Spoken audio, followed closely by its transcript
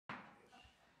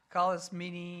Call this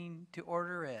meeting to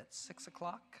order at 6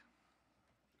 o'clock.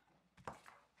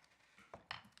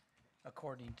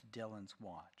 According to Dylan's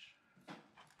watch.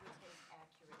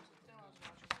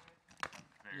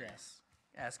 Yes,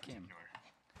 ask him.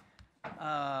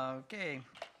 Okay,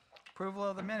 approval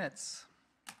of the minutes.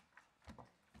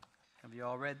 Have you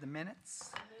all read the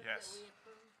minutes? Yes.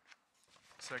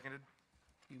 Seconded?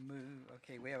 You move,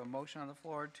 okay, we have a motion on the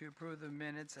floor to approve the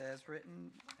minutes as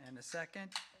written and a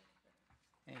second.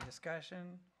 Any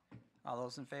discussion? All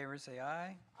those in favor say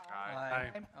aye.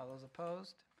 Aye. All those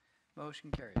opposed?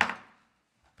 Motion carries.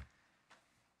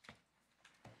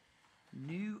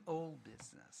 New old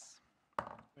business. I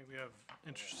think we have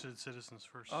interested citizens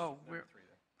first. Oh, we're,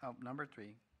 oh, number 3.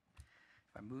 If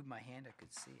I moved my hand, I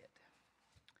could see it.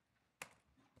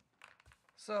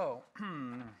 So,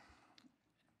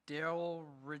 Daryl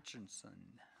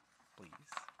Richardson, please.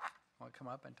 Want to come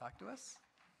up and talk to us?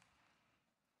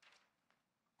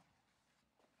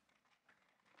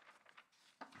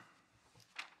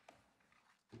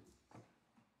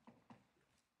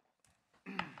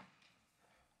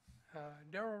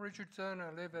 Daryl Richardson,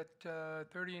 I live at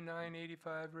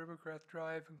 3985 Rivercrest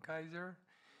Drive in Keizer.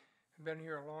 I've been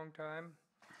here a long time.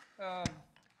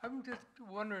 I'm just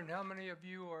wondering how many of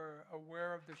you are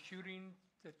aware of the shooting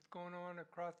that's going on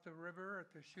across the river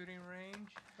at the shooting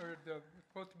range, or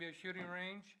supposed to be a shooting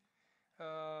range.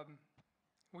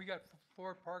 We got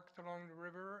 4 parks along the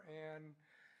river, and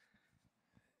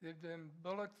there've been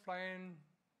bullets flying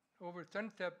over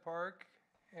Sunset Park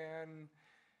and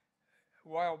a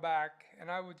while back,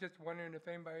 and I was just wondering if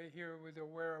anybody here was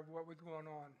aware of what was going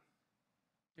on.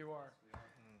 You are?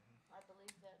 I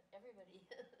believe that everybody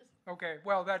is. Okay,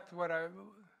 well, that's what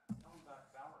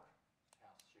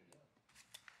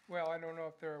well, I don't know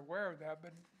if they're aware of that,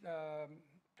 but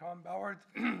Tom Bauer's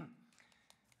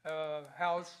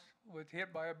house was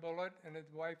hit by a bullet, and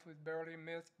his wife was barely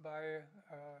missed by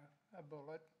a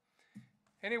bullet.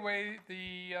 Anyway,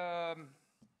 the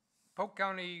Polk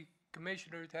County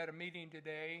Commissioners had a meeting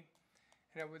today,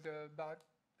 and it was about,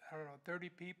 I don't know, 30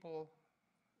 people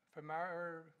from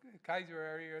our Keizer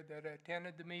area that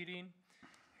attended the meeting,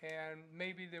 and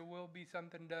maybe there will be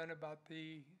something done about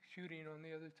the shooting on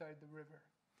the other side of the river.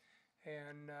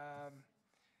 And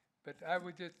but I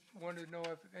would just wanted to know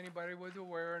if anybody was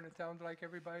aware, and it sounds like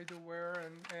everybody's aware,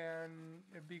 and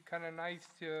it'd be kind of nice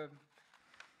to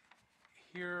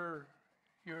hear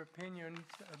your opinions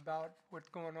about what's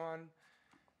going on.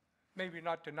 Maybe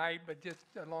not tonight, but just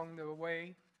along the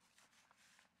way.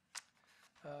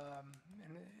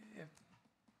 And if,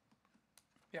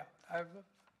 yeah, I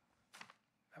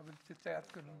was just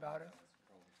asking about it.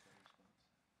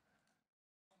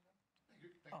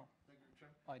 Oh,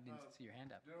 I didn't see your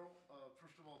hand up. Daryl,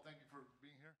 first of all, thank you for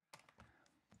being here.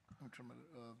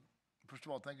 First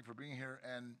of all, thank you for being here.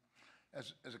 And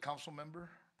as a council member,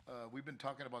 we've been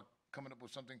talking about coming up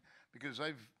with something, because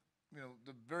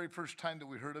the very first time that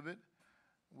we heard of it,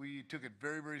 we took it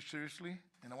very, very seriously.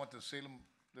 And I want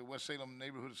the West Salem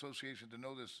Neighborhood Association to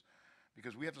know this,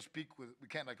 because we have to speak with, we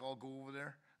can't all go over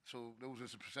there. So there was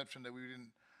this perception that we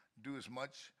didn't do as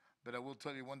much. But I will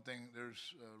tell you one thing,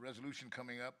 there's a resolution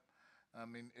coming up. I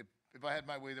mean, if I had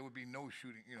my way, there would be no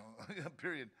shooting,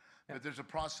 period. Yeah. But there's a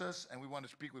process, and we want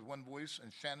to speak with one voice,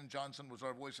 and Shannon Johnson was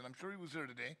our voice, and I'm sure he was there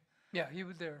today. Yeah, he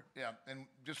was there. Yeah, and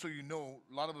just so you know,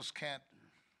 a lot of us can't,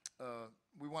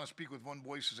 we want to speak with one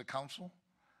voice as a council,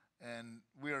 and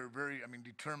we are very,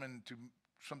 determined to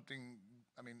something,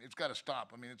 it's got to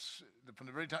stop. It's, from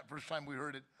the very first time we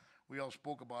heard it, we all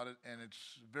spoke about it, and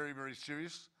it's very, very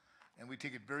serious, and we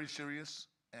take it very serious,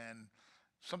 and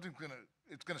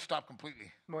it's gonna stop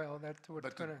completely. Well, that's what's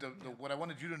But gonna. what I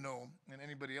wanted you to know, and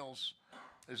anybody else,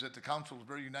 is that the council is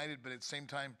very united, but at the same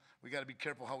time, we gotta be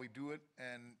careful how we do it,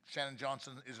 and Shannon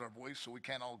Johnson is our voice, so we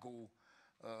can't all go,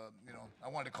 I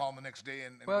wanted to call him the next day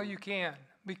and Well, go- you can,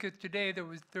 because today there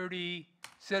was 30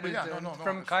 citizens no,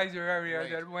 from it's- Keizer area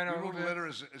right. that went We over. wrote a letter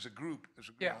as a group.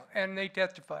 Yeah, and they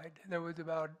testified. There was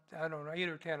about, I don't know, 8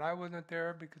 or 10. I wasn't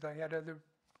there because I had other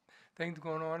things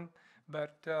going on,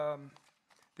 but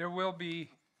they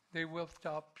will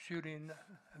stop shooting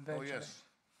eventually. Oh, yes.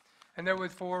 And there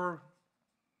was 4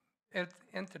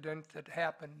 incidents that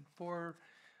happened, 4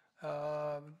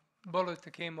 bullets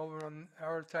that came over on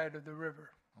our side of the river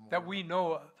that we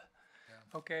know of.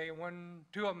 Yeah. Okay,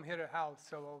 2 of them hit a house,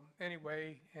 so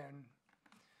anyway,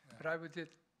 but I was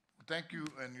just, Thank you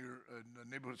and your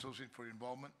neighborhood associate for your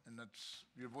involvement, and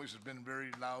your voice has been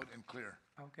very loud and clear.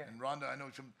 okay. And Rhonda, I know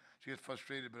she gets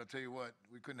frustrated, but I'll tell you what,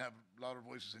 we couldn't have louder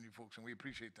voices than you folks, and we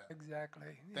appreciate that.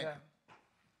 Exactly, Thank yeah.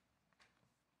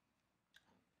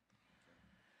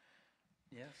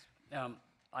 you. Yes?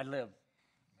 I live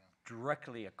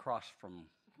directly across from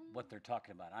what they're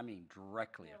talking about. I mean,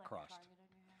 directly They're like a across. target on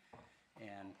your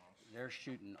house. And they're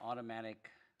shooting automatic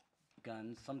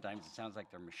guns. Sometimes it sounds like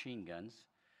they're machine guns,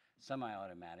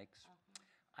 semi-automatics.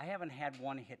 I haven't had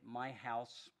one hit my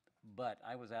house, but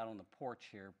I was out on the porch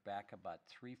here back about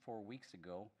 3-4 weeks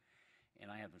ago,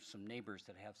 and I have some neighbors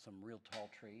that have some real tall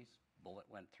trees. Bullet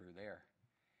went through there.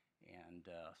 And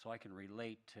so I can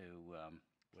relate to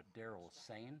what Darryl was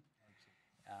saying.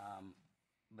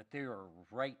 But they are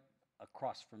right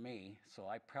across from me, so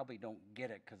I probably don't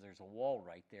get it because there's a wall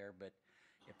right there. But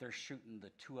if they're shooting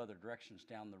the 2 other directions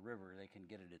down the river, they can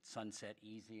get it at Sunset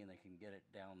easy, and they can get it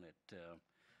down at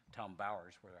Tom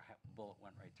Bowers where the bullet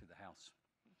went right through the house.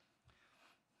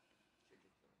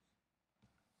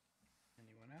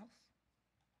 Anyone else?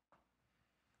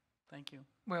 Thank you.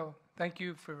 Well, thank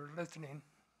you for listening.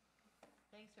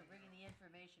 Thanks for bringing the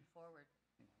information forward.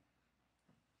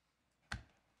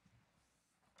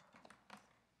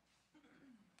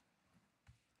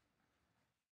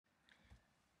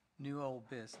 New old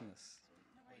business.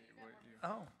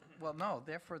 Oh, well, no,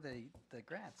 they're for the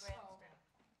grants.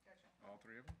 All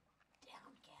 3 of them?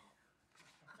 Down, cat.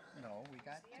 No, we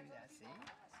got to do that, see?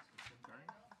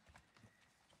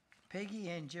 Peggy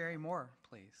and Jerry Moore,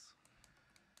 please.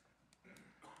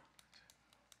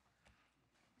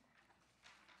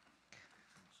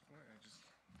 Just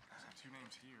 2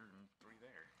 names here and 3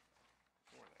 there.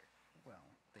 4 there. Well,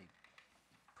 they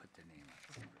put the name.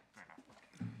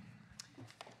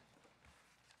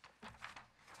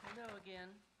 Hello again.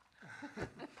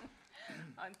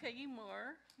 I'm Peggy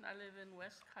Moore, and I live in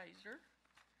West Keizer.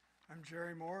 I'm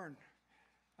Jerry Moore, and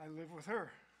I live with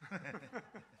her.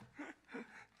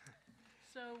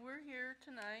 So we're here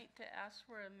tonight to ask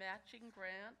for a matching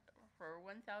grant for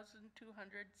 $1,270.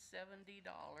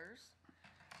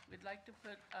 We'd like to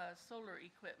put solar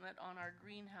equipment on our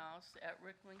greenhouse at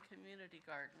Rickman Community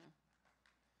Garden.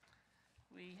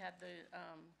 We had the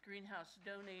greenhouse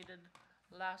donated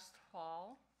last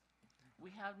fall. We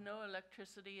have no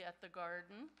electricity at the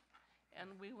garden,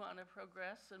 and we want to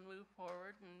progress and move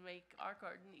forward and make our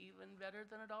garden even better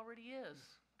than it already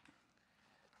is.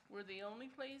 We're the only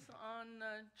place on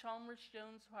Chalmers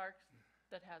Jones Park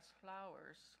that has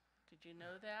flowers. Did you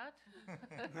know that?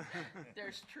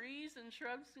 There's trees and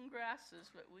shrubs and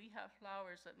grasses, but we have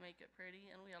flowers that make it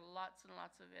pretty, and we have lots and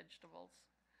lots of vegetables.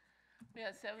 We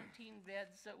have 17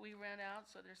 beds that we rent out,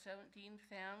 so there's 17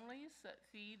 families that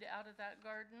feed out of that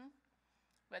garden,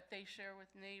 but they share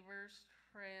with neighbors,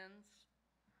 friends.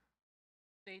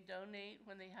 They donate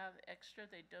when they have extra.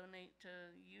 They donate to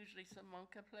usually some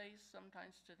Monka place,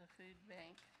 sometimes to the food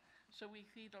bank. So we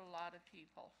feed a lot of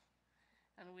people,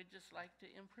 and we'd just like to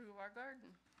improve our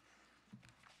garden.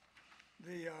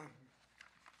 The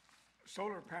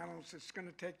solar panels, it's going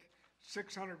to take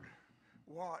 600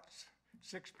 watts,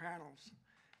 6 panels,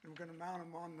 and we're going to mount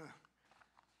them on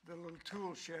the little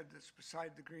tool shed that's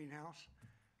beside the greenhouse,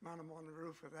 mount them on the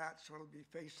roof of that so it'll be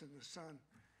facing the sun.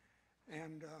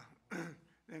 And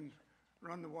then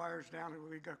run the wires down.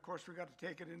 And of course, we got to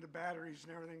take it into batteries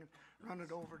and everything and run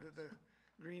it over to the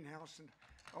greenhouse. And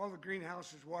all the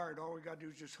greenhouse is wired. All we got to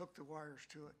do is just hook the wires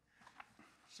to it.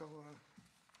 So,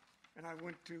 and I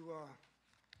went to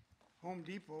Home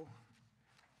Depot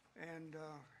and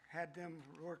had them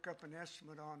work up an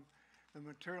estimate on the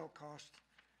material cost.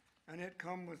 And it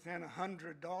come within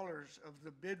 $100 of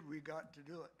the bid we got to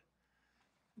do it.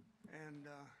 And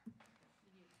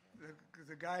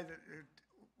the guy that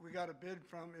we got a bid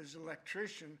from is an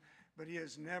electrician, but he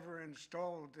has never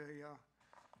installed the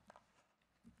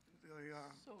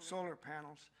solar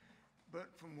panels.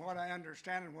 But from what I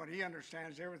understand and what he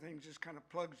understands, everything just kind of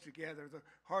plugs together. The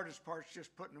hardest part's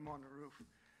just putting them on the roof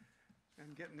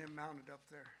and getting them mounted up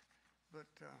there. But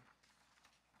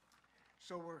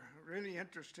so we're really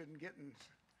interested in getting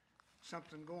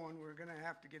something going. We're going to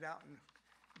have to get out and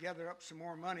gather up some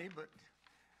more money, but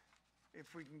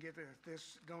if we can get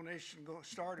this donation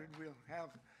started, we'll have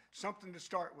something to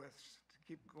start with to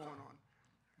keep going on.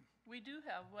 We do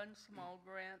have one small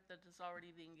grant that is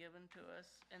already being given to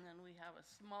us, and then we have a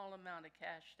small amount of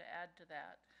cash to add to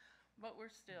that. But we're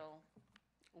still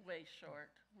way short.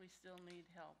 We still need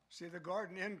help. See, the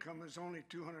garden income is only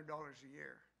 $200 a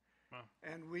year. Wow.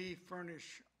 And we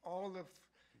furnish all the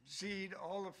seed,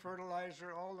 all the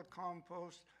fertilizer, all the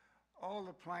compost, all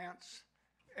the plants,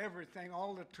 everything,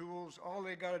 all the tools. All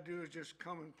they got to do is just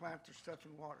come and plant their stuff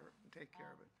and water it and take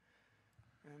care of it.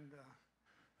 And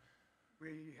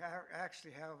we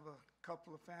actually have a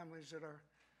couple of families that are,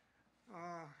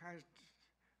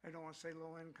 I don't want to say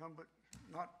low income, but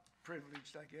not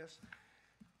privileged, I guess.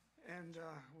 And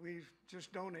we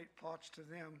just donate plots to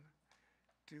them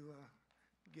to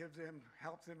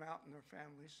help them out and their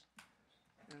families.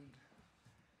 And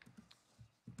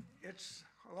it's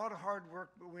a lot of hard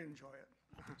work, but we enjoy it.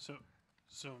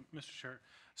 So, Mr. Chair,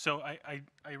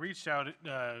 I reached out,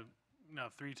 now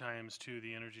 3 times to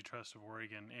the Energy Trust of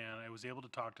Oregon, and I was able to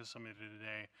talk to somebody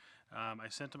today. I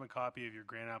sent them a copy of your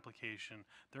grant application.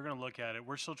 They're gonna look at it.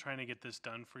 We're still trying to get this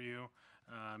done for you,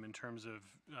 in terms of,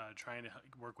 trying to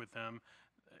work with them.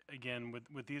 Again,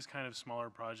 with these kind of smaller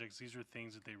projects, these are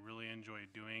things that they really enjoy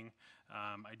doing.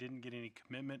 I didn't get any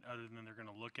commitment other than they're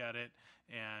gonna look at it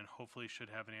and hopefully should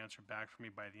have an answer back for me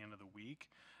by the end of the week.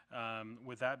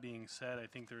 With that being said, I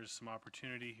think there's some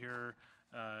opportunity here,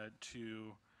 to,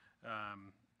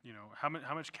 you know, how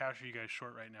much cash are you guys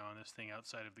short right now on this thing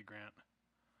outside of the grant?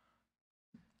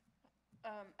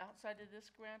 Outside of this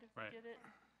grant, if we Right. get it,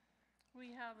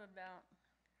 we have about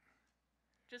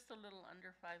just a little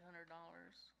under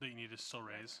 $500. That you need to still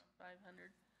raise?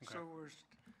 500. Okay. So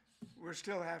we're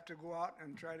still have to go out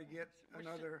and try to get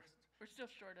We're still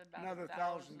short about another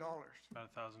 $1,000. About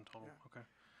 1,000 total, Yeah. okay.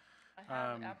 I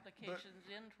have applications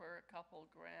in for a couple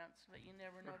grants, but you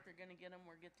never know if you're gonna get them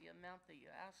or get the amount that you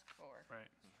asked for.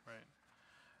 Right.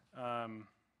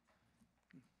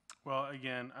 Well,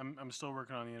 again, I'm still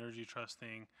working on the Energy Trust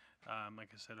thing.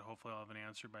 Like I said, hopefully I'll have an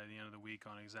answer by the end of the week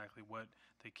on exactly what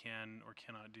they can or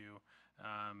cannot do.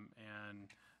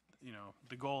 And, you know,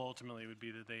 the goal ultimately would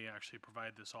be that they actually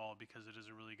provide this all because it is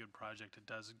a really good project. It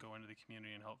does go into the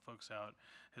community and help folks out,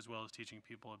 as well as teaching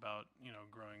people about, you know,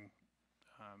 growing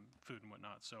food and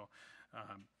whatnot. So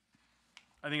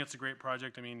I think it's a great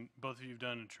project. I mean, both of you have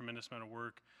done a tremendous amount of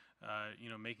work, you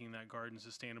know, making that garden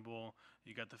sustainable.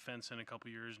 You got the fence in a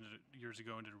couple years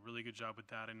ago and did a really good job with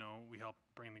that. I know we helped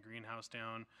bring the greenhouse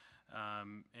down.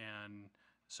 And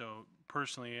so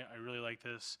personally, I really like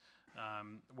this.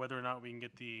 Whether or not we can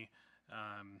get the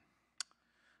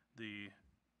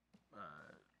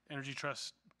Energy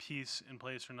Trust piece in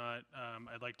place or not,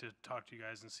 I'd like to talk to you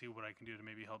guys and see what I can do to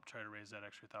maybe help try to raise that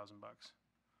extra $1,000.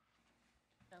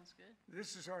 Sounds good.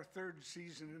 This is our 3rd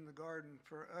season in the garden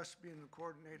for us being the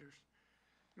coordinators.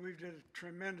 And we've did a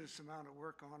tremendous amount of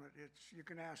work on it. You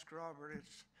can ask Robert,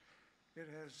 it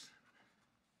has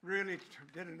really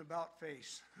did an about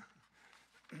face.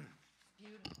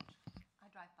 Beautiful. I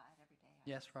drive by it every day.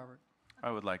 Yes, Robert?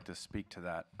 I would like to speak to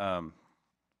that.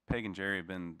 Peg and Jerry have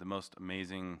been the most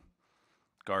amazing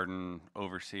garden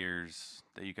overseers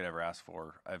that you could ever ask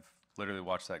for. I've literally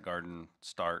watched that garden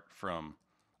start from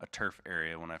a turf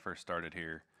area when I first started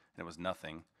here, and it was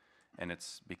nothing. And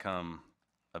it's become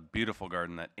a beautiful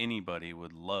garden that anybody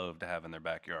would love to have in their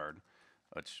backyard,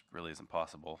 which really isn't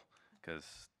possible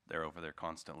because they're over there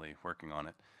constantly working on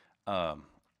it.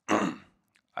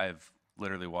 I've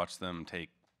literally watched them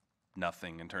take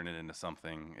nothing and turn it into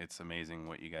something. It's amazing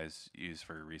what you guys use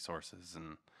for resources,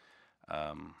 and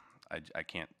I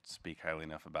can't speak highly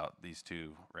enough about these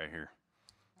two right here.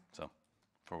 So,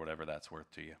 for whatever that's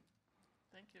worth to you.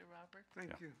 Thank you, Robert.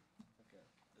 Thank Yeah. you. Okay,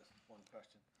 just one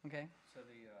question. Okay. So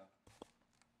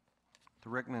the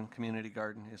Rickman Community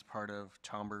Garden is part of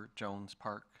Chomber Jones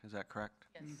Park, is that correct?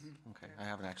 Yes. Okay, I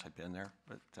haven't actually been there,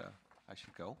 but I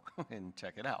should go and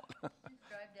check it out.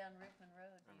 Drive down Rickman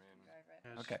Road, you can drive right.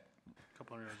 Yeah, it's Okay, a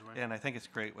couple hundred yards away. and I think it's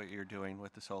great what you're doing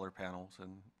with the solar panels,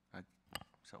 and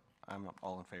so I'm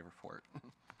all in favor for it.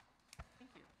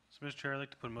 Thank you. So, Mr. Chair, I'd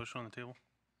like to put a motion on the table.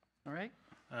 All right.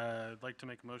 I'd like to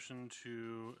make a motion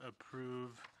to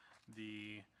approve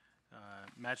the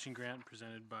matching grant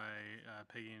presented by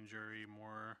Peggy and Jerry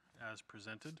Moore as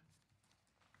presented.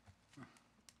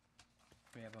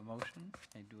 We have a motion,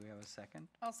 and do we have a second?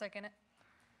 I'll second it.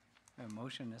 A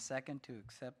motion and a second to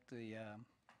accept the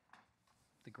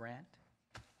grant,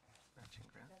 Matching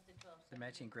grant. the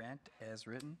matching grant as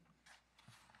written.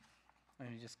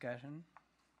 Any discussion?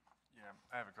 Yeah,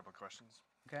 I have a couple of questions.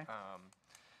 Okay.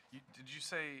 Did you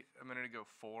say a minute ago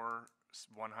 4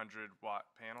 100-watt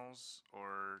panels,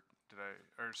 or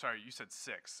sorry, you said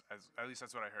 6, at least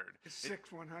that's what I heard. It's 6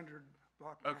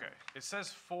 100-watt. Okay, it says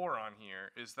 4 on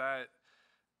here. Is that,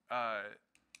 I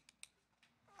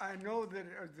know that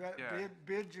Yeah.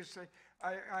 bid just say,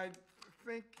 I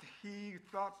think he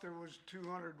thought there was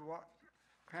 200-watt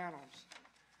panels,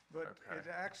 but Okay. it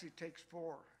actually takes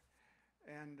 4.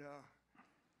 And,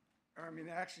 I mean,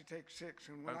 it actually takes 6.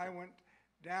 And when I Okay. went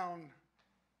down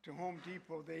to Home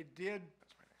Depot, they did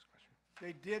that's my next question.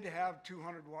 They did have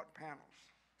 200-watt panels.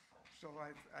 So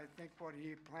I think what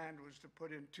he planned was to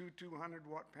put in 2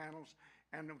 200-watt panels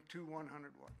and 2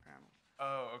 100-watt panels.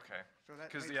 Oh, okay. So that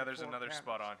Because, makes yeah, it there's 4 another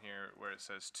spot panels. on here where it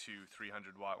says 2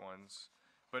 300-watt ones.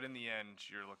 But in the end,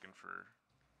 you're looking for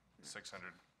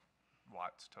 600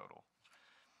 watts total.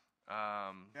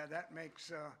 Yeah, that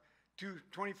makes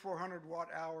 2,400 watt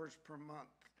hours per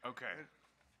month. Okay.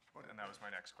 And that was my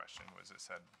next question, was it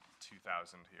said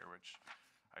 2,000 here, which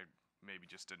I maybe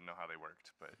just didn't know how they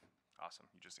worked, but awesome,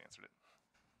 you just answered it.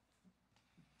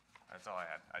 That's all I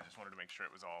had. I just wanted to make sure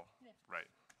it was all right.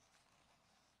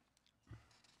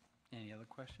 Any other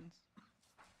questions?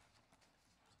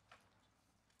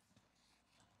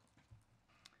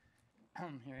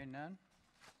 Hearing none.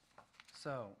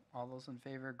 So, all those in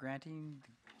favor of granting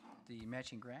the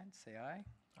matching grant, say aye.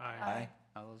 Aye.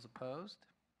 All those opposed?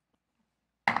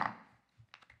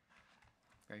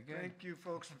 Very good. Thank you,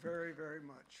 folks, very, very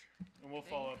much. And we'll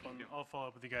follow up I'll follow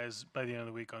up with you guys by the end of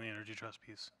the week on the Energy Trust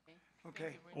piece.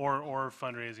 Okay. Or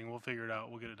fundraising, we'll figure it out,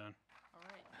 we'll get it done. All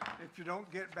right. If you don't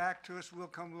get back to us, we'll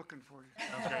come looking for you.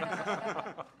 Thanks, guys.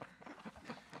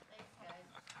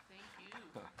 Thank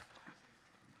you.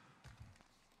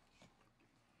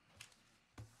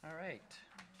 All right.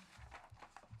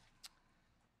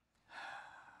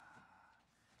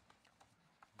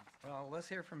 Well, let's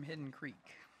hear from Hidden Creek.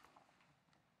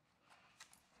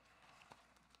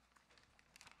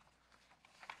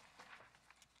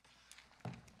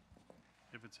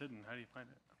 If it's hidden, how do you find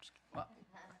it? I'm just kidding. Well,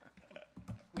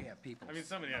 we have people. I mean,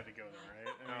 somebody had to go there,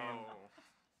 right?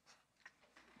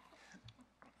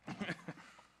 I mean,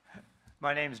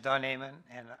 My name's Don Amon,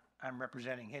 and I'm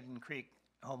representing Hidden Creek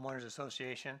Homeowners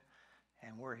Association,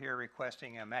 and we're here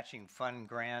requesting a matching fund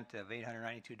grant of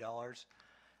 $892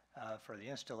 for the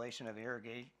installation of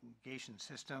irrigation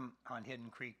system on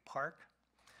Hidden Creek Park.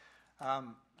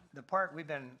 The park,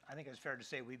 I think it's fair to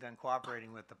say we've been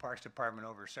cooperating with the Parks Department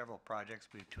over several projects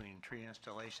between tree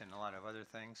installation and a lot of other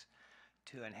things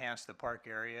to enhance the park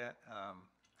area.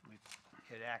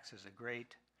 It acts as a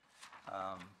great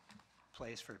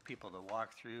place for people to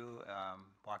walk through,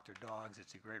 walk their dogs.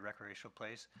 It's a great recreational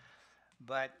place.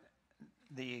 But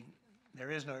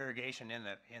there is no irrigation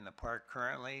in the park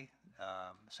currently.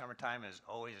 Summertime is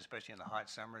always, especially in the hot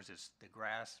summers, the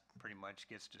grass pretty much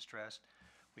gets distressed.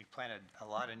 We planted a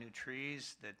lot of new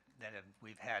trees that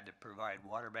we've had to provide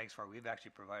water bags for. We've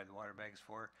actually provided the water bags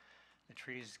for. The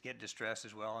trees get distressed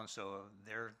as well, and so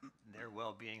their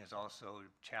well-being is also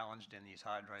challenged in these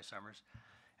hot, dry summers.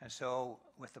 And so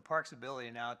with the park's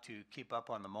ability now to keep up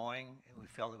on the mowing, we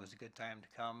felt it was a good time to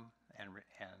come and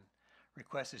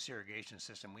request this irrigation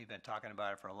system. We've been talking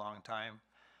about it for a long time.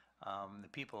 The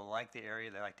people like the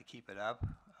area, they like to keep it up,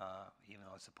 even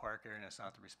though it's a park area and it's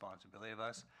not the responsibility of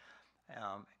us.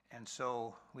 And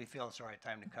so we feel it's the right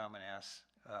time to come and ask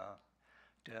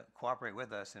to cooperate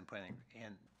with us in putting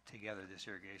together this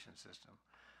irrigation system.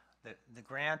 The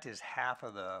grant is half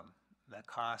of the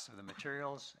cost of the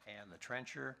materials and the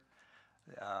trencher.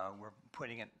 We're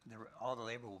putting it, all the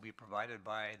labor will be provided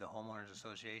by the Homeowners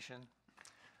Association.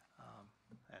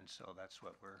 And so that's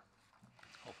what we're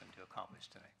hoping to accomplish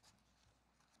tonight.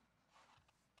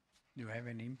 Do you have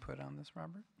any input on this,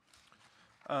 Robert?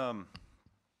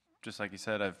 Just like you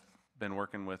said, I've been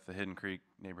working with the Hidden Creek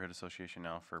Neighborhood Association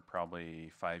now for probably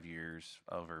 5 years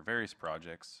over various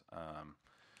projects.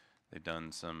 They've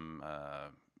done some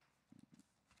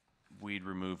weed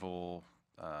removal,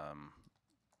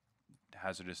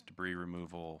 hazardous debris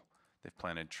removal. They've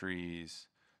planted trees.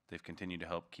 They've continued to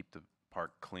help keep the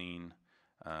park clean.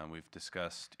 We've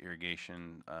discussed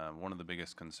irrigation. One of the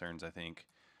biggest concerns, I think,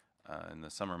 in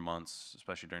the summer months,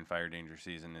 especially during fire danger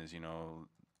season, is,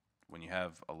 when you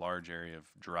have a large area of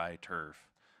dry turf,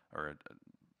 or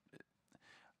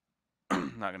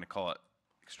I'm not going to call it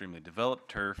extremely developed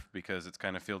turf because it's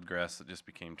kind of field grass that just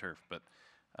became turf. But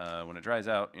when it dries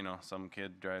out, some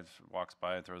kid walks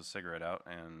by and throws a cigarette out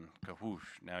and go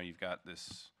whoosh. Now you've got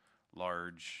this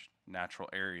large natural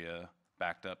area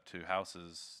backed up to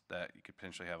houses that you could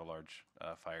potentially have a large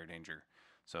fire danger.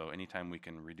 So anytime we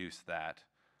can reduce that,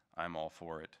 I'm all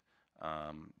for it.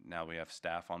 Now we have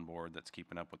staff on board that's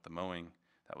keeping up with the mowing.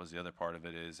 That was the other part of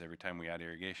it, is every time we add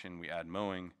irrigation, we add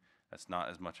mowing. That's not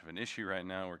as much of an issue right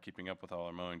now. We're keeping up with all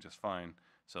our mowing just fine.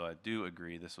 So I do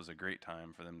agree this was a great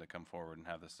time for them to come forward and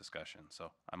have this discussion.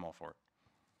 So I'm all for it.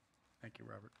 Thank you,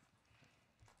 Robert.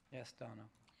 Yes, Donna.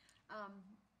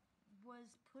 Was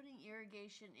putting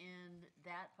irrigation in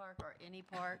that park or any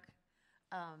park,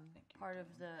 part of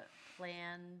the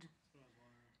planned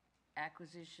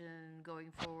acquisition,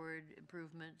 going forward,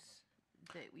 improvements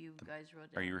that you guys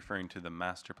wrote down? Are you referring to the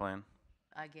master plan?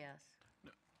 I guess.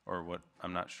 Or what?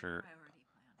 I'm not sure. Priority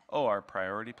plan. Oh, our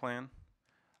priority plan?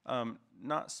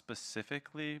 Not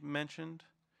specifically mentioned,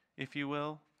 if you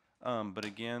will. But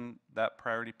again, that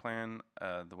priority plan,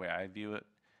 the way I view it,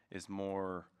 is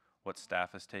more what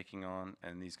staff is taking on,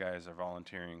 and these guys are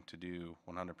volunteering to do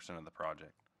 100% of the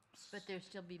project. But there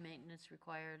still be maintenance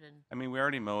required and, I mean, we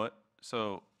already mow it,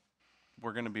 so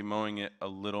we're gonna be mowing it a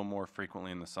little more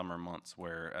frequently in the summer months,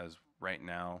 whereas right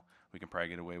now, we can probably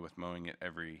get away with mowing it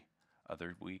every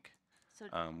other week. So,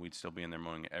 We'd still be in there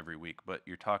mowing it every week, but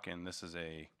you're talking, this is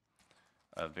a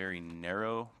very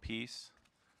narrow piece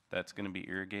that's gonna be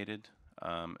irrigated,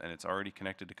 and it's already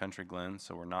connected to Country Glen,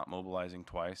 so we're not mobilizing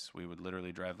twice. We would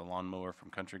literally drive the lawnmower from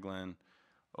Country Glen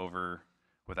over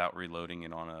without reloading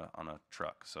it on a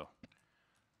truck, so.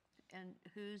 and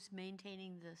who's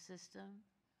maintaining the system?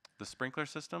 The sprinkler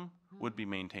system would be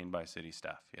maintained by city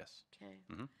staff, yes. Okay.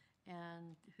 Mhm.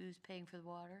 And who's paying for the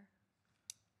water?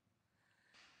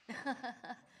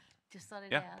 Just thought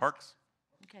I'd Yeah, ask. parks,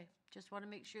 Okay, just want to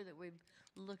make sure that we've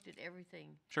looked at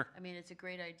everything. sure. I mean, it's a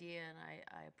great idea, and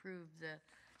I approve the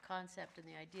concept and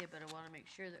the idea, but I want to make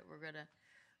sure that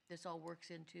this all works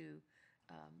into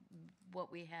what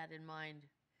we had in mind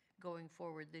going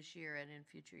forward this year and in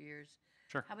future years.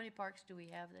 Sure. How many parks do we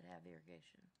have that have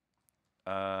irrigation?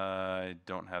 I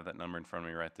don't have that number in front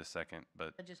of me right this second,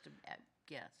 but Just a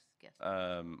guess.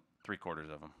 3/4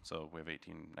 of them. So we have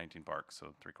 18, 19 parks,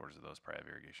 so 3/4 of those probably have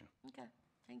irrigation. Okay,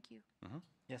 thank you.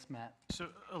 Yes, Matt?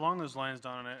 So along those lines,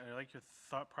 Don, I like your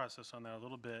thought process on that a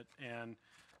little bit, and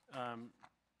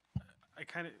I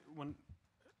kind of,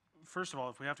 first of all,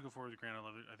 if we have to go forward with the grant, I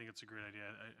love it. I think it's a great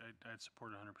idea. I'd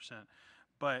support it 100%.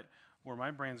 But where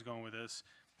my brain's going with this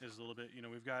is a little bit,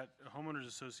 we've got a homeowners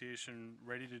association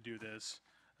ready to do this,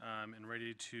 and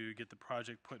ready to get the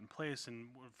project put in place.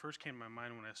 And what first came to my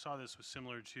mind when I saw this was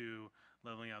similar to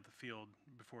leveling out the field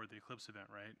before the Eclipse event,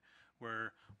 right?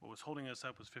 Where what was holding us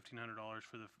up was $1,500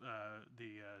 for the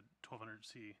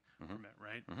 1200C permit,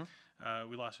 right?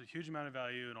 We lost a huge amount of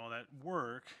value and all that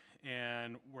work.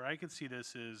 And where I could see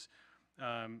this is,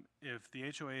 if the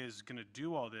HOA is going to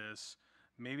do all this,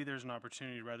 maybe there's an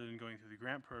opportunity, rather than going through the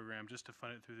grant program, just to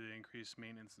fund it through the increased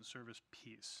maintenance and service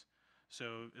piece.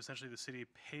 So essentially, the city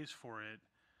pays for it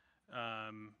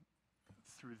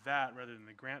through that rather than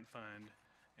the grant fund,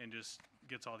 and just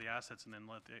gets all the assets, and then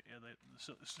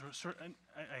and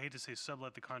I hate to say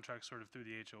sublet the contract sort of through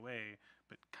the HOA,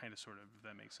 but kind of sort of, if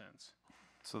that makes sense.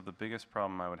 So the biggest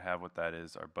problem I would have with that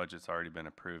is our budget's already been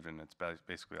approved, and it's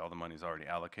basically all the money's already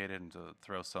allocated, and to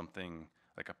throw something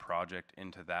like a project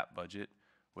into that budget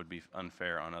would be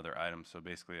unfair on other items. So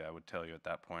basically, I would tell you at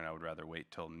that point, I would rather wait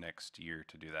till next year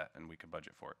to do that, and we could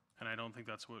budget for it. And I don't think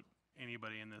that's what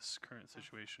anybody in this current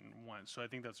situation wants. So I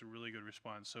think that's a really good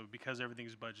response. So because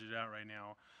everything's budgeted out right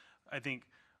now, I think,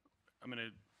 I'm going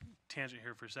to tangent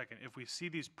here for a second. If we see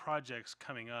these projects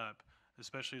coming up,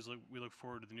 especially as we look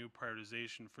forward to the new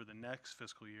prioritization for the next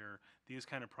fiscal year, these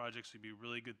kind of projects would be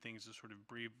really good things to sort of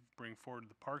bring forward to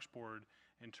the Parks Board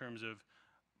in terms of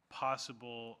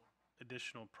possible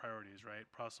additional priorities, right?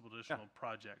 Possible additional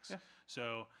projects. Yeah.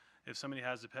 So if somebody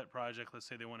has a pet project, let's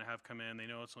say they want to have come in, they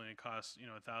know it's only going to cost,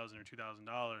 $1,000 or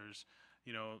 $2,000,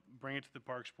 bring it to the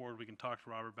Parks Board. We can talk to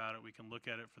Robert about it. We can look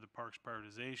at it for the parks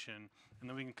prioritization, and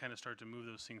then we can kind of start to move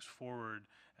those things forward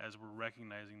as we're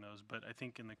recognizing those. But I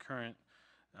think in the current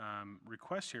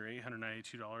request here,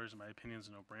 $892, in my opinion, is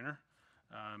a no-brainer.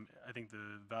 I think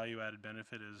the value-added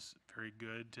benefit is very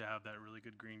good to have that really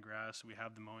good green grass. We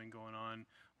have the mowing going on.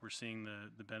 We're seeing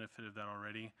the benefit of that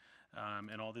already.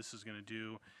 And all this is going to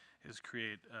do is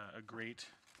create a great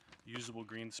usable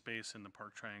green space in the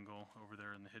park triangle over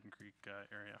there in the Hidden Creek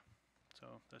area. So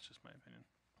that's just my opinion.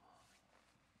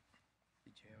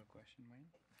 Did you have a question,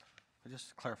 Wayne?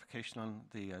 Just clarification on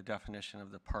the definition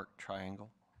of the park triangle.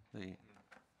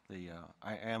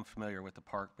 I am familiar with the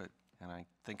park, and I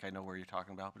think I know where you're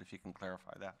talking about, but if you can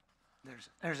clarify that.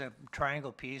 There's a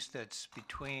triangle piece that's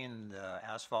between the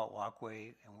asphalt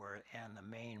walkway and the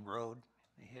main road.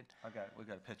 We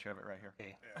got a picture of it right here.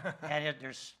 Okay. And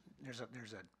there's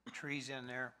a trees in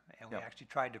there, and we Yep. actually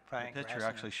tried to plant The grass picture in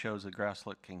actually shows the grass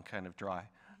looking kind of dry.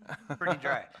 it. Pretty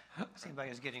dry. Seems like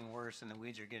it's getting worse, and the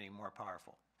weeds are getting more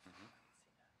powerful.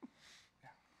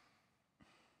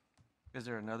 Is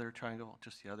there another triangle,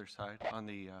 just the other side, on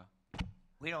the,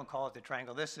 We don't call it the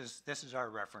triangle. This is our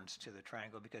reference to the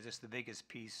triangle because it's the biggest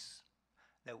piece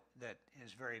that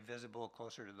is very visible,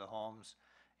 closer to the homes,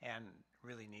 and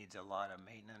really needs a lot of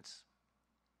maintenance.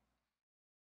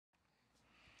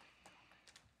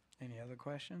 Any other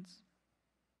questions?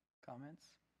 Comments?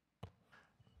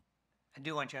 I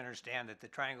do want you to understand that the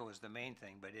triangle is the main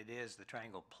thing, but it is the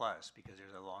triangle plus because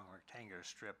there's a long rectangular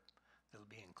strip that'll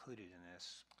be included in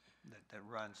this that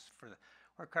runs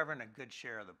we're covering a good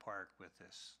share of the park with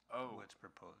this, what's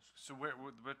proposed. So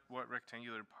what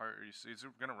rectangular part are you, is it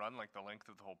gonna run like the length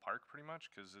of the whole park pretty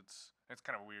much? Cause it's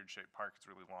kind of a weird shaped park. It's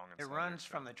really long and It slender, runs so-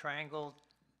 from the triangle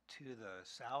to the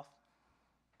south.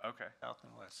 Okay. south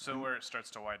and west. So where it starts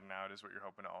to widen out is what you're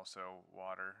hoping to also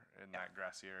water in that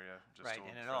grassy area, just Right, a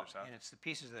and little further south? and it's the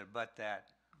pieces that abut that,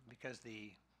 because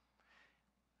the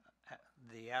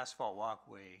asphalt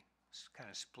walkway kind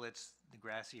of splits the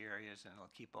grassy areas, and it'll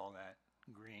keep all that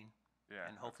green. Yeah,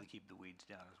 And hopefully keep the weeds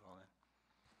down as well then.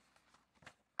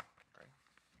 Great.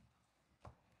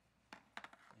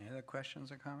 Any other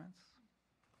questions or comments?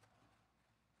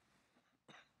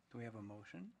 Do we have a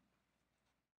motion?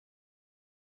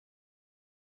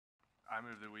 I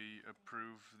move that we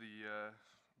approve the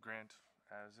grant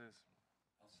as is.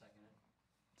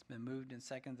 It's been moved and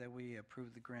seconded that we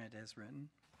approve the grant as written.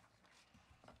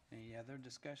 Any other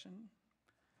discussion?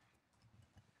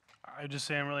 I just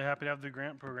say I'm really happy to have the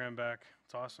grant program back.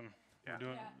 It's awesome. Yeah. We're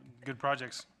doing good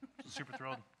projects. Super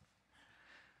thrilled.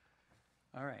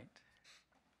 All right.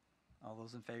 All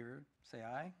those in favor, say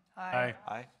aye. Aye.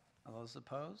 Aye. All those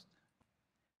opposed?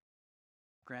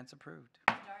 Grant's approved.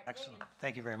 Excellent.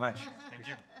 Thank you very much. Thank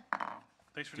you.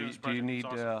 Thanks for Do doing you, this do project. you need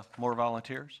It's awesome. more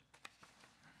volunteers?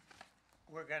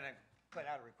 We're gonna put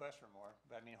out a request for more,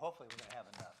 but I mean, hopefully we're gonna have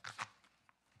enough.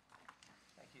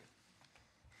 Thank you.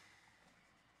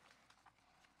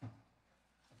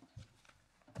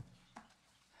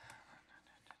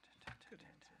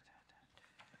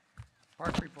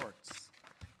 Park reports.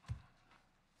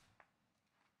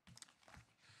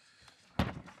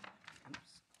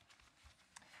 Oops.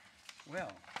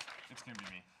 Well, It's gonna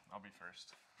be me. I'll be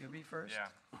first. you'll be first? Yeah.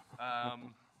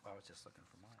 I was just looking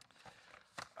for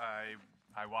mine.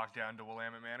 I walked down to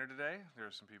Willamette Manor today. There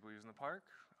were some people using the park.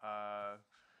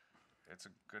 It's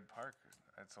a good park.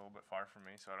 It's a little bit far from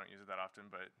me, so I don't use it that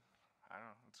often, but I don't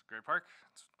know. It's a great park.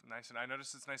 It's nice, and I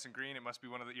noticed it's nice and green. It must be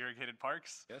one of the irrigated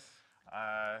parks. Yes.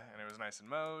 And it was nice and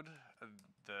mowed.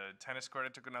 The tennis court I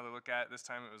took another look at. This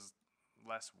time it was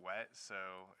less wet, so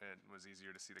it was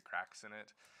easier to see the cracks in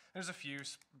it. There's a few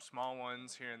small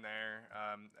ones here and there.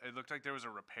 It looked like there was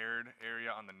a repaired area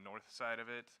on the north side of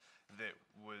it that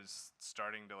was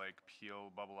starting to like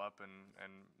peel, bubble up, and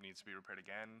needs to be repaired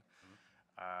again.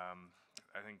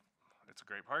 I think it's a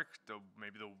great park.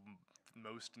 Maybe the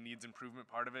most needs improvement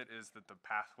part of it is that the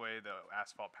pathway, the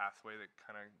asphalt pathway that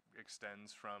kind of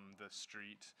extends from the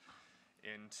street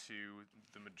into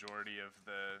the majority of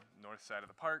the north side of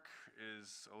the park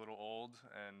is a little old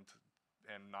and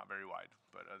not very wide.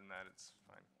 But other than that, it's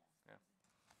fine. Yeah.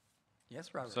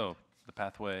 Yes, Robert? So the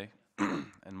pathway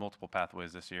and multiple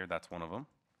pathways this year, that's one of them,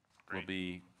 will Great.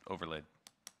 be overlaid.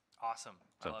 Awesome.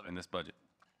 I So love in it. this budget,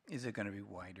 Is it going to be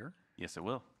wider? yes, it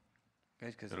will.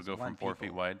 Guys, 'cause It'll it's go from one 4 feet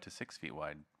people. wide to 6 feet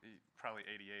wide. Probably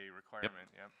ADA requirement.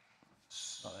 Yep.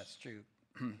 Oh, that's true.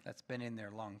 That's been in there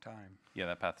a long time. Yeah,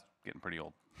 that path's getting pretty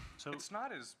old. So It's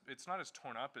not as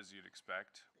torn up as you'd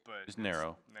expect, but It's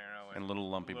narrow narrow and a little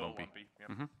lumpy little bumpy. Yep.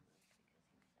 Mhm.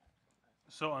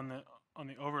 so on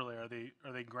the overlay, are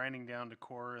they grinding down to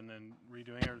core and then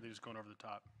redoing it, or are they just going over the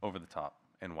top? Over the top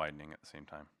and widening at the same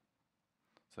time.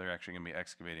 So they're actually going to be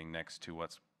excavating next to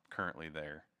what's currently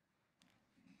there,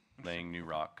 laying new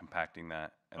rock, compacting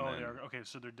that, and Oh, then, they are. Okay,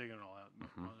 so they're digging it all out,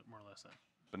 more or less then.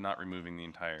 but not removing the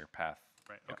entire path.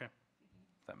 Right. Yeah. Okay.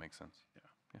 If that makes sense.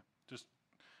 Just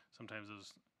sometimes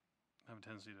those have a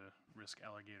tendency to risk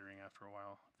alligatoring after a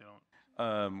while. If they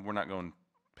don't. We're not going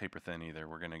paper thin either.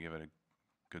 We're going to give it a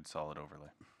good solid overlay.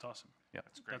 It's awesome. Yep.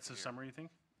 great That's to the hear. summer, you think?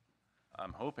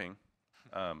 I'm hoping.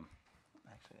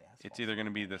 Actually, It's either going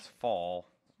to be this fall,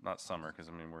 not summer, because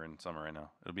I mean we're in summer right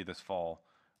now. It'll be this fall.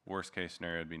 Worst case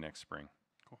scenario would be next spring.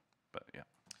 Cool. But yeah,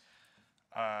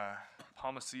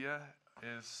 Palmacia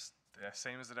is the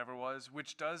same as it ever was,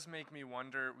 which does make me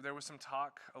wonder. There was some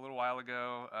talk a little while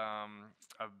ago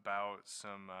about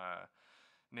some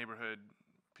neighborhood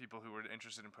people who were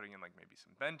interested in putting in like maybe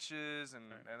some benches,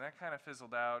 and that kind of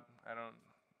fizzled out. I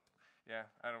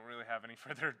don't really have any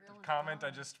further comment.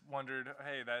 I just wondered,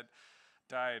 hey, that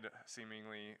died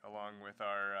seemingly along with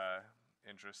our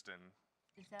interest in.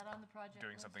 Is that on the project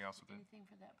Doing list? something else with it. Anything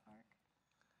for that park?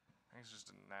 I think it's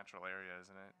just a natural area,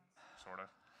 isn't it? Sort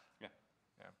of. Yeah.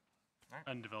 Yeah.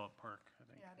 Undeveloped park, I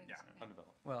think. Yeah.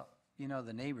 undeveloped. Well, you know,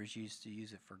 the neighbors used to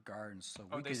use it for gardens, so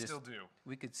Oh, we they could just, still do.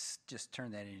 we could just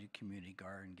turn that into a community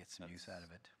garden, get some use out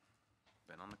of it.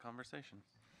 Been on the conversation.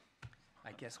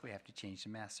 I guess we have to change the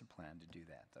master plan to do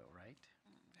that, though, right?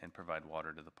 And provide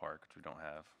water to the park, which we don't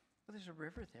have. Well, there's a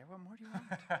river there. What more do you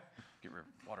want? Get rid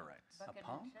of water rights. A Bucket at a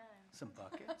pump? time. Some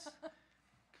buckets?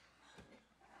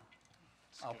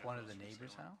 Off one of the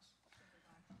neighbor's house?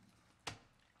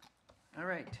 All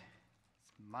right, it's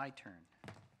my turn.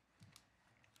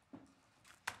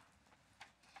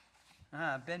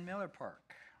 Ben Miller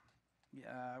Park. Yeah,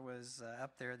 I was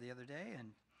up there the other day,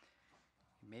 and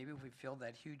Maybe if we filled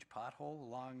that huge pothole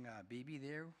along Beebe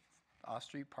there,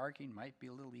 off-street parking might be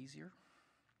a little easier.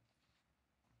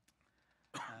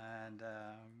 And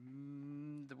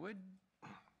the wood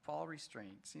fall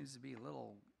restraint seems to be a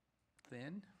little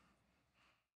thin.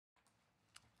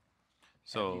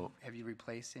 So Have you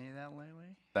replaced any of that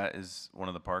lately? that is one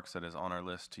of the parks that is on our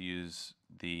list to use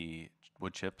the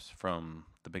wood chips from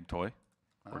the big toy.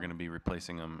 We're going to be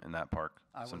replacing them in that park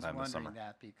I was sometime this summer. wondering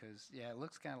that because, yeah, it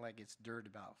looks kind of like it's dirt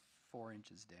about 4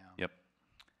 inches down. Yep,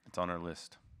 it's on our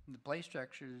list. The play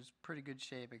structure is pretty good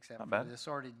shape except Not for bad. the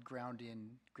assorted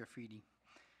ground-in graffiti,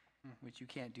 which you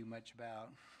can't do much about.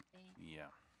 Yeah.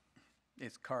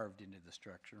 It's carved into the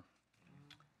structure.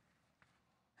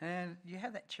 And you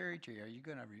have that cherry tree. Are you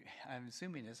gonna? I'm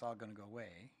assuming it's all gonna go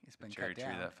away. It's been Cherry cut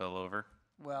tree down. that fell over.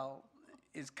 Well,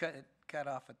 it's cut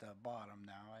off at the bottom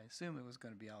now. I assume it was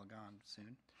gonna be all gone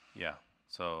soon. Yeah.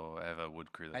 So I have a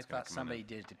wood crew I that's going thought to come in somebody and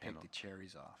did to pick handle the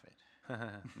cherries off it.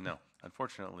 No,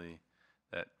 unfortunately,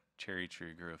 that cherry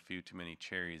tree grew a few too many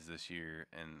cherries this year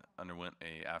and underwent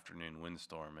a afternoon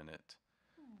windstorm, and it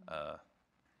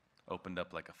opened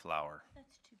up like a flower.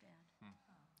 That's too bad.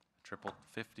 Triple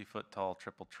 50-foot tall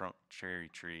triple trunk cherry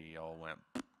tree all went.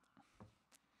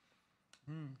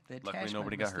 The Luckily, attachment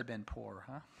nobody got must have hurt. been poor,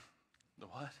 huh? The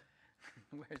what?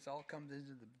 Where it's all comes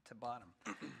into the bottom.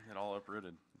 It all uprooted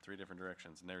in 3 different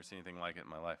directions. Never seen anything like it in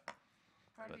my life.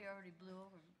 Probably already blew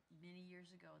over many years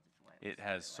ago. That's why It was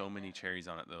has there so like many that. cherries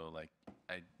on it though. Like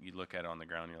you look at it on the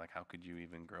ground, you're like, how could you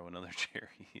even grow another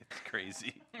cherry? It's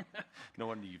crazy. No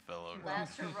wonder you fell over.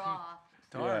 Last hurrah.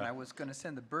 Darn, Yeah. I was gonna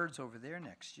send the birds over there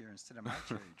next year instead of my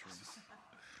cherry trees.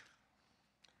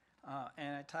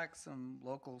 And I talked to some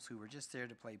locals who were just there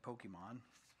to play Pokemon.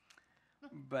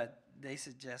 But they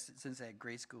suggested, since they had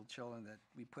grade school children, that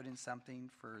we put in something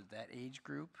for that age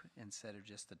group instead of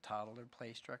just the toddler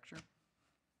play structure.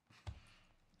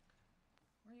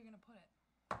 Where are you gonna put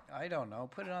it? I don't know,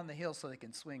 put it on the hill so they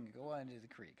can swing and go out into the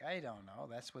creek. I don't know,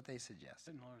 that's what they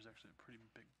suggested. Hidden is actually a pretty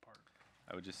big park.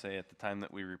 I would just say at the time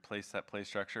that we replace that play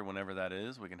structure, whenever that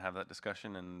is, we can have that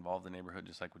discussion and involve the neighborhood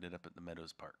just like we did up at the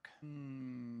Meadows Park.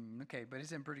 Okay, but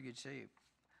it's in pretty good shape.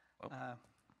 Oh.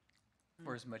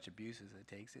 For as much abuse as it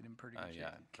takes, it in pretty good Yeah,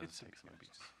 shape. it does take some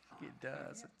abuse. It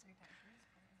does.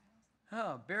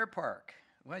 Oh, Bear Park.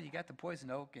 Well, you got the poison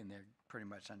oak in there pretty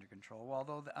much under control,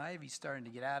 although the ivy's starting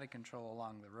to get out of control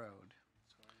along the road.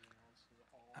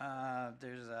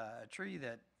 There's a tree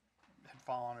that had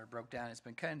fallen or broke down. It's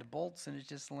been cut into bolts and it's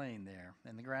just laying there.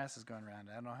 And the grass is going around.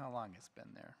 I don't know how long it's been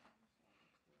there.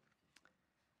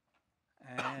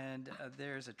 And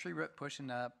there's a tree root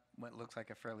pushing up what looks like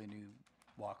a fairly new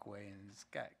walkway, and it's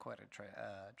got quite a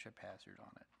trip hazard on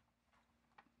it.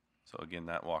 So again,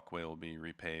 that walkway will be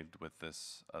repaved with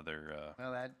this other,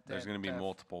 Well, there's going to be that-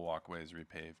 multiple walkways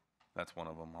repaved. That's one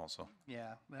of them also.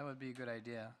 Yeah, that would be a good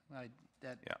idea.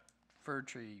 That Yeah. fir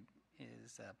tree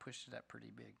is pushed it up pretty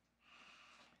big.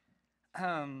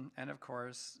 And of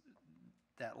course,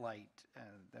 that light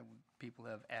that people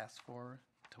have asked for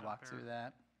to walk through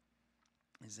that.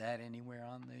 Is that anywhere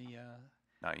on the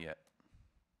Not yet.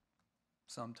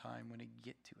 sometime when we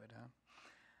get to it, huh?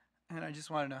 And I just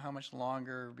want to know how much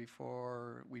longer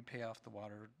before we pay off the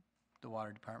water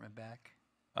department back.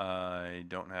 I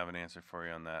don't have an answer for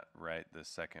you on that right this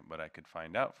second, but I could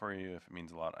find out for you. If it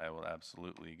means a lot, I will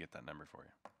absolutely get that number for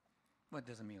you. Well, it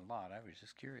doesn't mean a lot. I was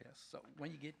just curious. So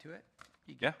when you get to it,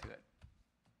 you Yeah. get to it.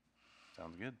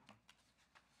 Sounds good.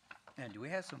 And do we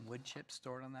have some wood chips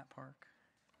stored on that park?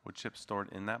 Wood chips stored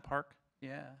in that park?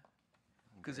 Yeah.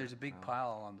 Because there's a big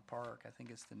pile on the park. I think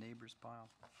it's the neighbor's pile.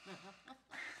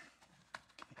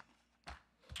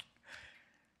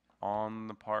 On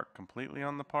the park, completely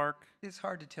on the park? It's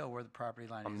hard to tell where the property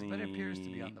line On is, the but it appears to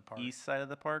be on the park. east side of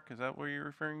the park? Is that what you're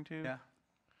referring to? Yeah.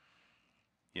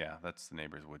 Yeah, that's the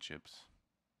neighbor's wood chips.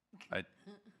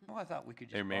 Well, I thought we could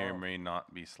just They may or borrow. may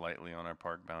not be slightly on our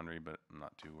park boundary, but I'm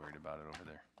not too worried about it over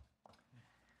there.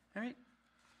 All right.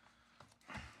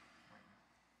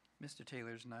 Mr.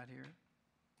 Taylor's not here.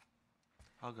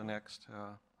 I'll go next.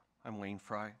 I'm Wayne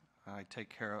Fry.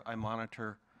 I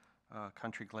monitor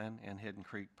Country Glen and Hidden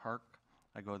Creek Park.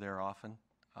 I go there often.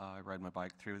 I ride my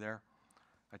bike through there.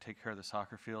 I take care of the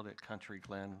soccer field at Country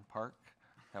Glen Park.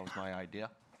 That was my idea.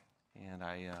 And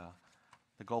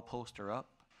the goalposts are up.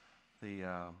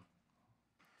 The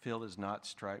field is not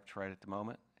striped right at the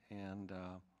moment. And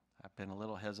I've been a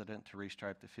little hesitant to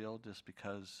restripe the field just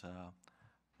because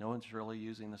no one's really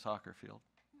using the soccer field.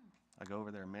 I go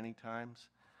over there many times,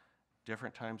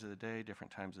 different times of the day, different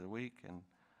times of the week, and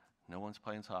no one's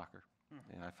playing soccer.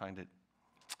 And I find it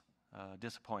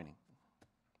disappointing.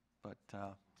 But It's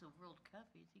a World Cup.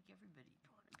 You think everybody'd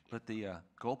want to be But the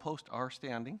goalposts are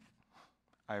standing.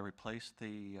 I replaced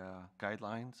the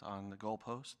guidelines on the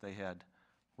goalposts. They had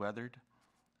weathered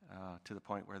to the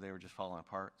point where they were just falling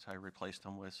apart, so I replaced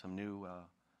them with some new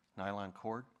nylon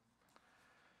cord.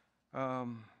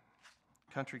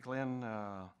 Country Glen,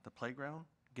 the playground,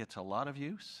 gets a lot of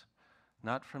use,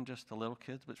 not from just the little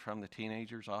kids, but from the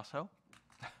teenagers also.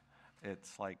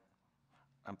 It's like,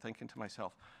 I'm thinking to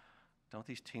myself, don't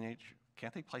these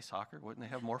can't they play soccer? Wouldn't they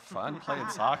have more fun playing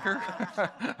soccer?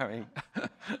 I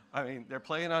mean, they're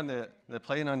playing on the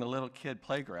little kid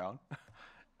playground,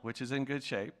 which is in good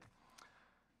shape.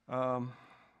 I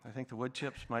think the wood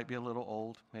chips might be a little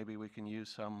old. Maybe we can use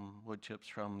some wood chips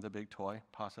from the big toy,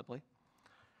 possibly.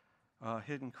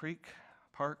 Hidden Creek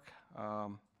Park, I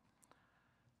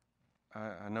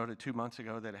noted 2 months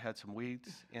ago that it had some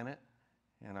weeds in it,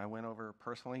 and I went over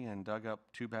personally and dug up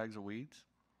 2 bags of weeds.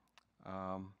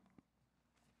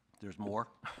 There's more.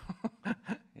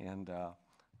 And I'd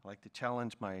like to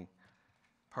challenge my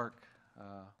park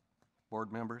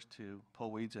board members to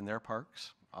pull weeds in their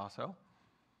parks also.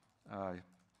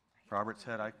 Robert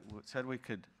said we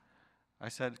could. I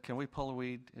said, can we pull a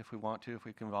weed if we want to, if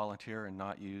we can volunteer and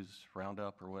not use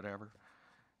Roundup or whatever?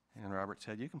 And Robert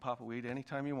said, you can pop a weed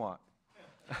anytime you want.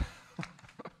 But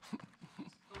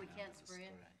we can't spray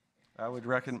it? I would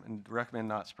recommend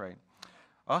not spraying.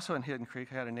 Also in Hidden Creek,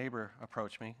 I had a neighbor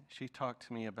approach me. She talked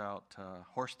to me about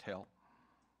horsetail.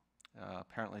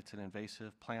 Apparently it's an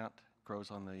invasive plant,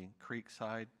 grows on the creek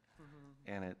side,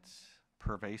 and it's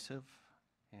pervasive,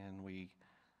 and we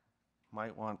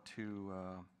might want to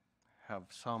have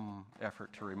some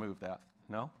effort to remove that.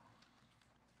 No?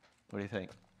 What do you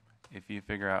think? If you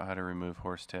figure out how to remove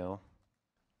horsetail,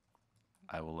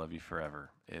 I will love you forever.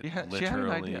 It She had an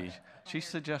literally, idea. She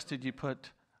suggested you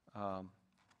put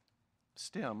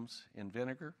stems in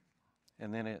vinegar,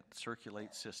 and then it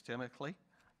circulates systemically,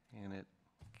 and it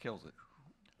kills it.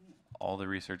 all the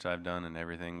research I've done and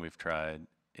everything we've tried,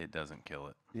 it doesn't kill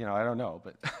it. You know, I don't know,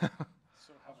 but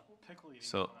So have a pickle eating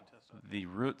So contest. the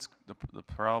roots, the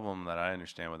problem that I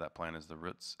understand with that plant is the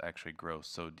roots actually grow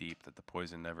so deep that the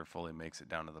poison never fully makes it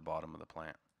down to the bottom of the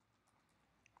plant,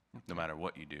 no matter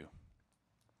what you do.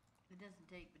 It doesn't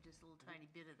take but just a little tiny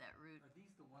bit of that root. Are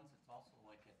these the ones that's also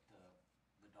like at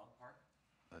the dog park?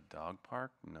 The dog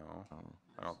park? No.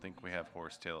 I don't think we have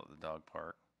horsetail at the dog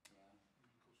park.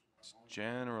 It's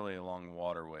generally along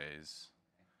waterways,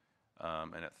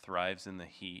 and it thrives in the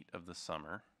heat of the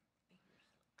summer.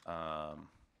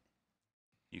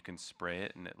 You can spray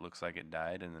it and it looks like it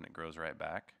died and then it grows right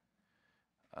back.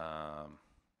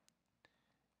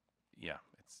 Yeah,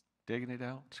 it's digging it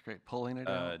out, scrape, pulling it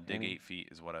out. dig any- 8 feet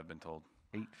is what I've been told.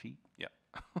 8 feet? Yeah.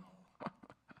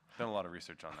 Done a lot of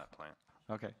research on that plant.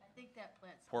 Okay. I think that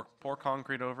plant's Pour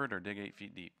concrete over it or dig 8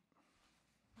 feet deep.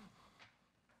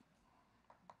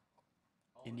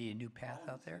 You need a new path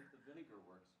out there? The vinegar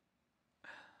works.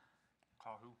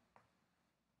 Call who?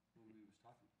 Who we was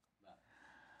talking about.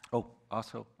 Oh,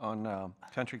 also on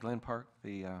Country Glen Park,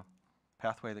 the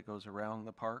pathway that goes around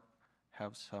the park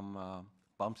have some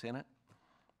bumps in it.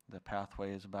 The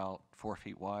pathway is about 4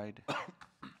 feet wide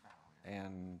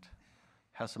and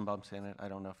has some bumps in it. I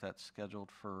don't know if that's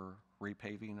scheduled for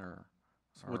repaving or.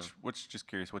 Which just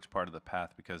curious, which part of the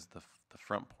path? Because the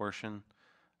front portion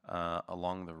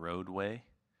along the roadway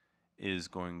is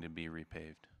going to be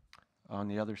repaved. On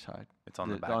the other side. It's on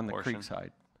the back On the portion? creek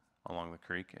side. Along the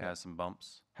creek, it has some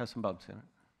bumps. Has some bumps in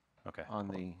it. Okay. On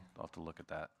the, I'll have to look at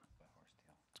that.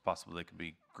 It's possible they could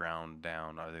be ground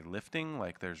down. Are they lifting?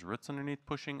 Like there's roots underneath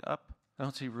pushing up? I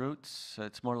don't see roots.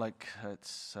 It's more like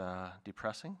it's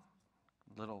depressing.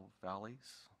 Little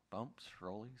valleys, bumps,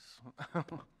 rollies.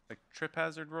 Like trip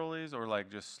hazard rollies or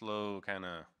like just slow kind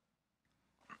of?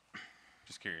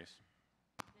 Just curious.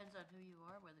 Depends on who you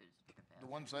are, whether it's a trip The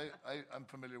hazard. ones I'm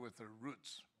familiar with are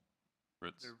roots.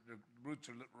 Roots. The roots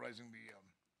are rising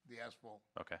the asphalt.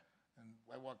 Okay. And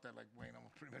I walk that like Wayne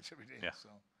almost pretty much every day. Yeah. So,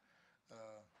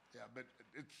 yeah, but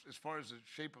it's, as far as the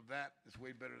shape of that, it's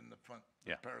way better than the front.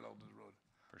 Yeah. Parallel to the road.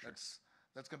 For sure.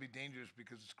 That's gonna be dangerous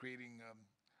because it's creating,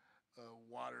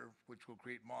 water, which will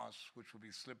create moss, which will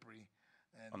be slippery.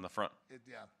 And On the front.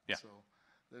 Yeah. Yeah. So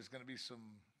there's gonna be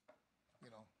some,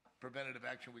 preventative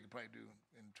action we can probably do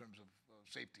in terms of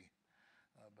safety.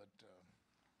 But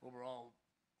overall,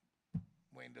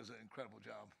 Wayne does an incredible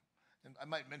job. And I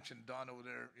might mention Don over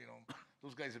there,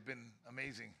 those guys have been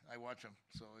amazing. I watch them,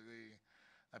 so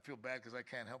I feel bad because I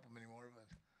can't help them anymore, but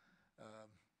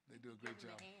they do a great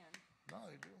Give 'em job. a hand. No,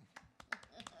 they do.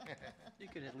 You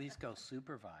could at least go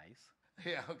supervise,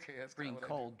 Yeah, okay, that's bring kind of what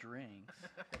cold drinks.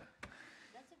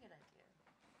 That's a good idea.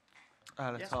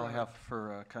 That's Yes, all I Robert. have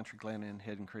for Country Glen and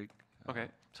Hidden Creek. Okay.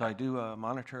 So I do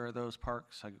monitor those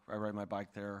parks. I ride my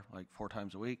bike there like 4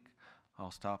 times a week.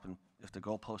 I'll stop, and if the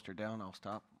goalposts are down, I'll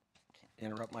stop,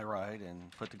 interrupt my ride,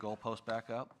 and put the goalpost back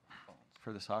up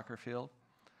for the soccer field.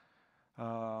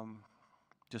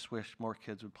 Just wish more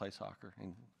kids would play soccer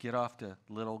and get off the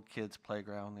little kids'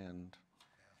 playground and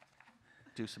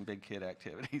do some big kid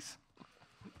activities.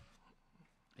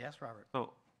 Yes, Robert?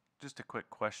 So, just a quick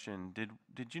question.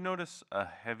 Did you notice a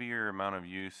heavier amount of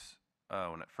use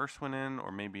when it first went in,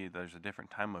 or maybe there's a different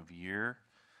time of year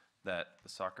that the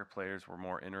soccer players were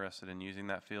more interested in using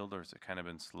that field, or has it kind of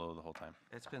been slow the whole time?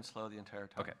 It's been slow the entire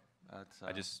time. Okay. It's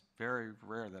I just- very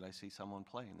rare that I see someone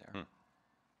playing there.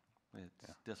 It's I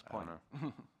don't disappointing.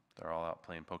 know. They're all out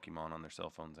playing Pokemon on their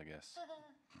cell phones, I guess.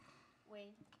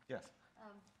 Wayne, Yes.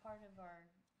 part of our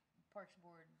Parks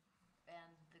Board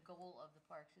and the goal of the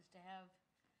parks is to have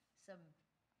some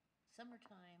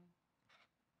summertime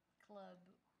club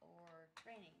or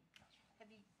training.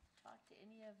 Have you talked to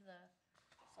any of the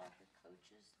soccer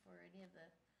coaches for any of the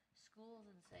schools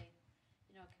and say,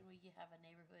 you know, can we have a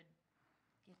neighborhood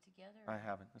get together? I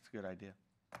haven't. That's a good idea.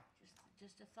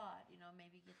 Just a thought, you know,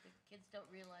 maybe get the kids don't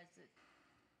realize that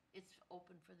it's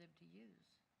open for them to use.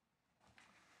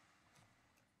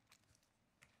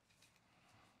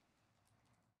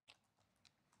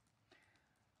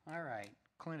 All right.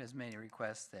 Clint has made a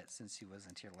request that since he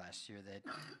wasn't here last year, that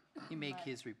he make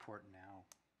his report now,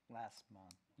 last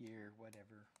month, year,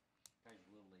 whatever. Keizer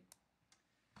Little League.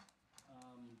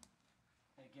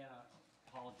 Again, I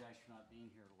apologize for not being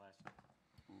here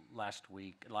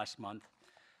last month.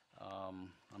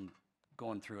 I'm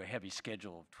going through a heavy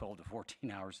schedule of 12 to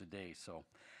 14 hours a day, so.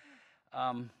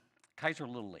 Keizer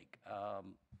Little League.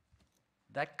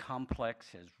 That complex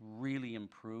has really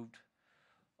improved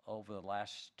over the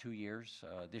last 2 years.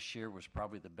 This year was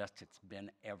probably the best it's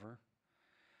been ever.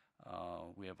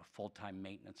 We have a full-time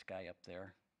maintenance guy up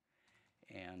there,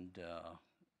 and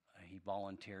he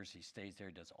volunteers, he stays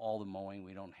there, does all the mowing.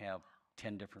 We don't have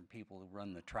 10 different people who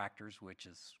run the tractors, which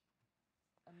has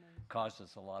caused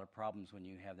us a lot of problems when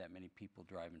you have that many people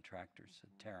driving tractors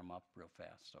that tear them up real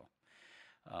fast. So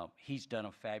he's done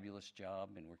a fabulous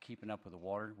job, and we're keeping up with the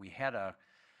water. We had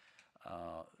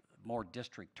more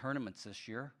district tournaments this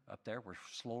year up there. We're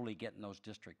slowly getting those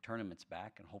district tournaments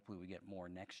back, and hopefully we get more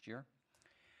next year.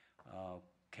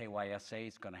 KYSA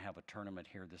is going to have a tournament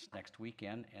here this next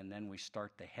weekend, and then we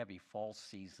start the heavy fall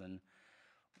season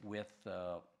with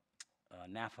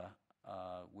NAFA,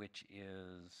 which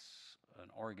is an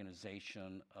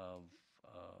organization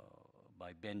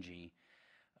by Benji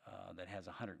that has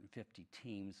 150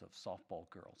 teams of softball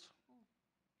girls.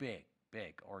 Big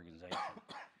organization.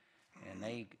 And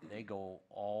they go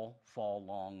all fall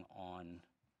long on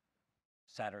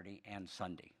Saturday and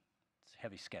Sunday. It's a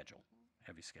heavy schedule.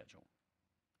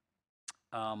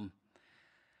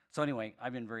 So anyway,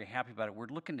 I've been very happy about it. We're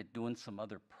looking at doing some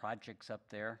other projects up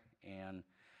there, and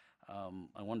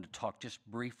I wanted to talk just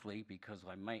briefly because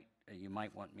you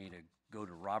might want me to go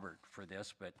to Robert for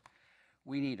this, but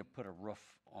we need to put a roof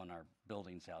on our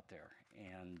buildings out there,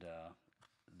 and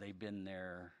they've been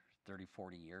there 30,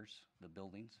 40 years, the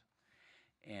buildings,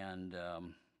 and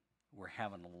we're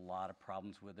having a lot of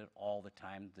problems with it all the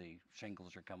time. The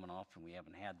shingles are coming off, and we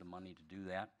haven't had the money to do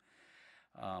that.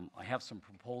 I have some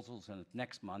proposals, and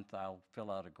next month I'll fill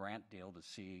out a grant deal to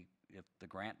see if the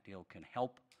grant deal can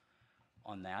help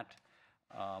on that.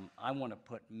 I want to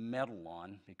put metal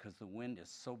on because the wind is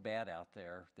so bad out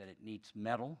there that it needs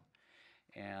metal,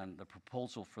 and the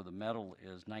proposal for the metal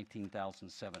is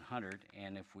 $19,700,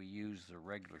 and if we use the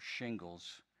regular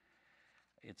shingles,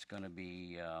 it's going to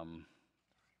be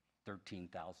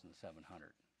 $13,700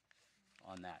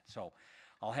 on that. So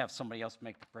I'll have somebody else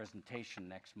make the presentation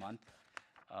next month,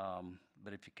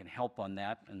 but if you can help on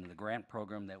that and the grant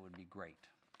program, that would be great.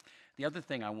 The other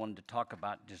thing I wanted to talk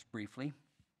about just briefly,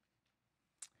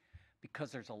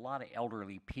 because there's a lot of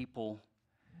elderly people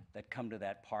that come to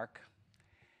that park,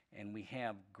 and we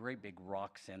have great big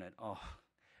rocks in it. Oh,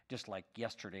 just like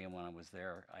yesterday when I was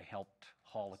there, I helped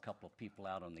haul a couple of people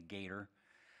out on the gator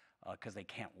because they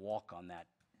can't walk on that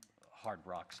hard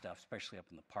rock stuff, especially up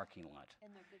in the parking lot.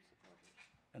 And they're good supporters.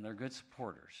 And they're good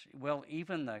supporters. Well,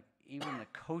 even the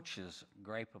coaches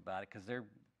gripe about it because they're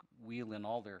wheeling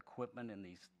all their equipment in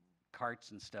these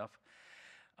carts and stuff.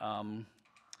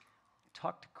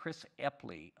 Talked to Chris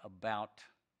Epley about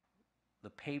the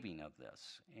paving of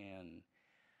this, and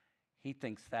he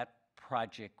thinks that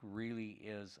project really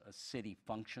is a city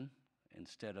function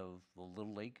instead of the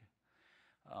Little League,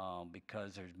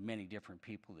 because there's many different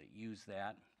people that use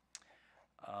that.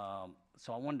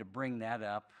 So I wanted to bring that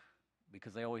up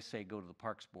because they always say go to the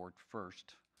Parks Board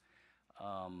first.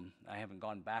 I haven't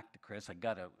gone back to Chris. I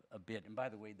got a bid, and by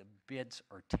the way, the bids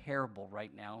are terrible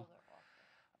right now.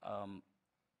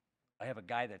 I have a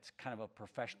guy that's kind of a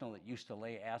professional that used to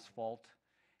lay asphalt,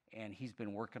 and he's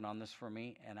been working on this for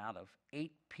me, and out of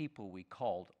 8 people we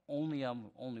called, only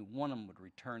one of them would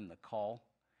return the call.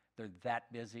 They're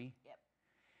that busy. Yep.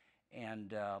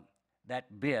 And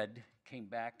that bid came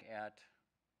back at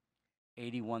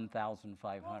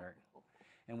 $81,500.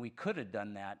 And we could have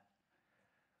done that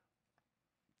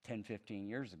 10, 15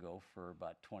 years ago for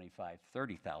about $25,000,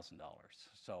 $30,000.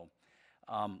 So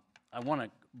I want to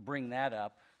bring that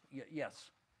up.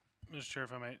 Yes. Mr. Chair,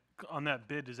 if I might, on that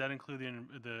bid, does that include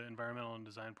the environmental and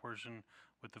design portion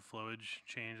with the flowage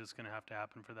change that's going to have to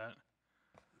happen for that?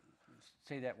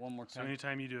 Say that one more So time.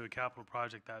 anytime you do a capital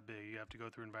project that big, you have to go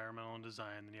through environmental and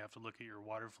design, then you have to look at your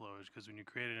water flowage, because when you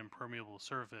create an impermeable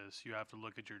surface, you have to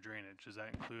look at your drainage. Does that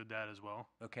include that as well?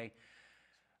 Okay.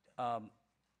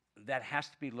 That has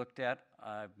to be looked at.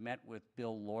 I've met with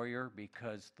Bill Lawyer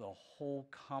because the whole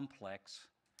complex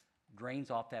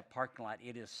drains off that parking lot.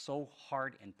 It is so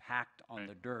hard and packed on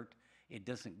the dirt, it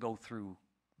doesn't go through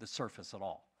the surface at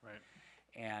all. Right.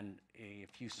 And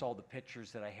if you saw the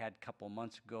pictures that I had a couple of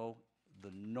months ago,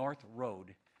 the North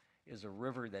Road is a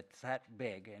river that's that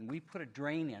big, and we put a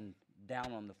drain in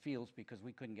down on the fields because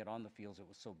we couldn't get on the fields, it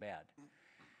was so bad.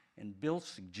 And Bill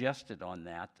suggested on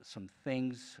that some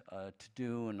things to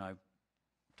do, and I've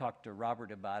talked to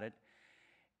Robert about it.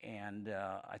 And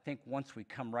I think once we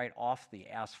come right off the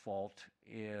asphalt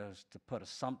is to put a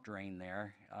sump drain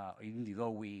there, even though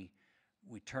we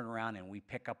turn around and we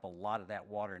pick up a lot of that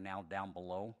water now down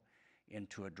below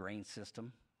into a drain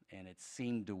system, and it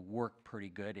seemed to work pretty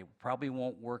good. It probably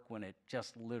won't work when it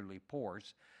just literally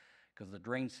pours, because the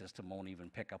drain system won't even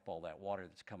pick up all that water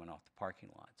that's coming off the parking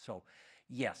lot. So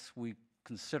yes, we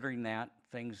considering that,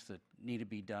 things that need to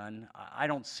be done. I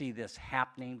don't see this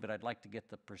happening, but I'd like to get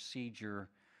the procedure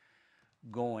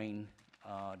going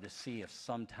to see if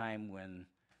sometime when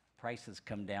prices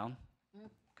come down,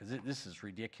 because this is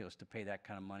ridiculous to pay that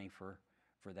kind of money for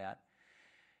that.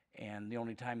 And the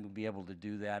only time we'll be able to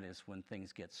do that is when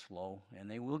things get slow,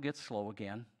 and they will get slow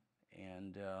again.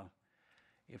 And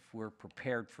if we're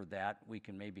prepared for that, we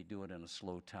can maybe do it in a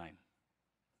slow time.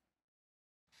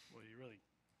 Well, you really,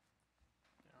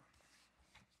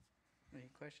 Any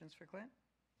questions for Clint?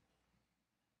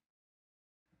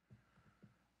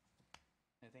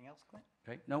 Anything else, Clint?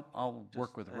 Okay, nope, I'll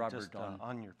work with Robert Just, on.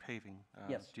 on your paving.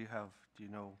 Yes. Do you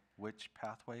know which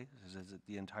pathway? Is it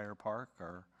the entire park,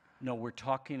 or? No, we're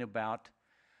talking about,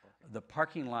 the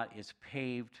parking lot is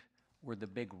paved where the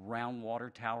big round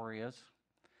water tower is.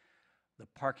 The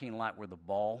parking lot where the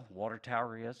ball water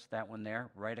tower is, that one there,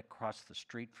 right across the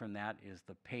street from that is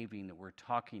the paving that we're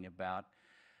talking about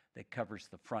that covers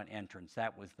the front entrance.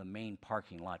 That was the main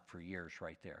parking lot for years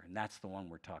right there, and that's the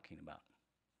one we're talking about.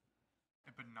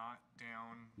 But not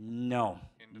down. No,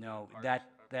 Into the no, parks?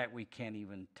 that we can't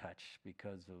even touch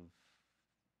because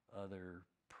of other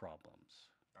problems.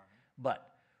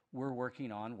 But we're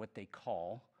working on what they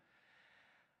call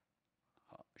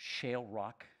shale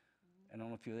rock. I don't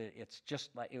know if it's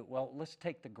just like, well, let's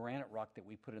take the granite rock that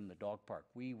we put in the dog park.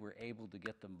 We were able to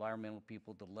get the environmental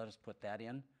people to let us put that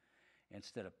in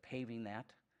instead of paving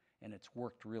that, and it's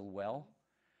worked real well.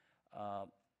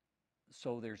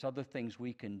 So there's other things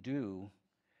we can do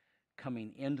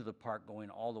coming into the park, going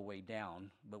all the way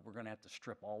down, but we're gonna have to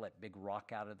strip all that big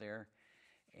rock out of there.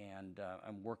 And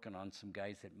I'm working on some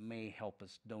guys that may help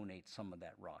us donate some of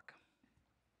that rock.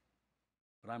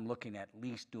 But I'm looking at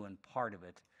least doing part of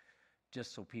it,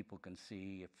 just so people can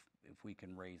see if we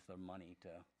can raise the money to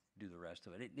do the rest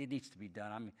of it. It needs to be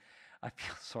done. I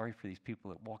feel sorry for these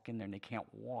people that walk in there and they can't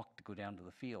walk to go down to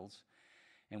the fields.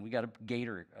 And we got a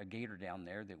gator down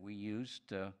there that we use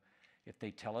to, if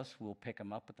they tell us, we'll pick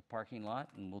them up at the parking lot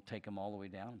and we'll take them all the way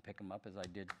down and pick them up as I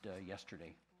did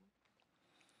yesterday.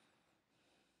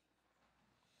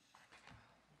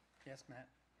 Yes, Matt?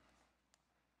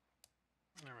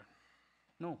 never mind.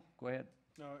 No, go ahead.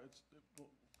 No, it's all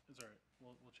right.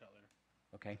 We'll chat later.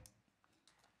 Okay.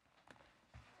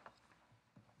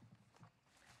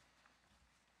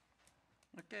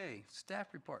 Okay, staff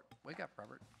report. Wake up,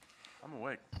 Robert. I'm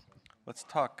awake. Let's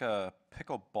talk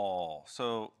pickleball.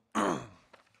 So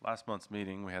last month's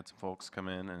meeting, we had some folks come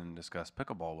in and discuss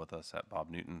pickleball with us at Bob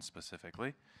Newton specifically.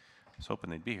 I was hoping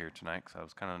they'd be here tonight because I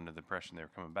was kind of under the impression they were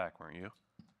coming back, weren't you?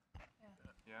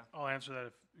 Yeah. I'll answer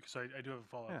that because I do have a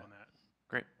follow-up on that.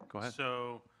 Great, go ahead.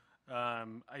 So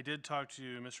I did talk to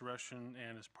Mr. Rushton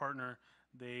and his partner.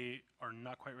 They are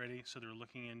not quite ready, so they're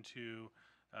looking into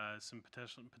some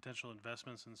potential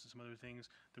investments and some other things.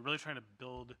 They're really trying to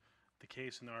build the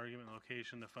case and the argument, the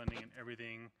location, the funding and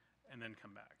everything, and then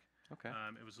come back. Okay.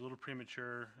 It was a little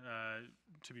premature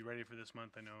to be ready for this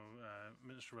month. I know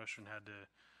Mr. Western had to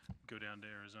go down to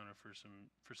Arizona for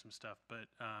some stuff, but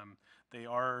they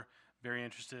are very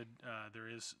interested. There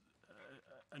is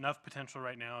enough potential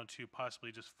right now to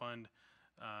possibly just fund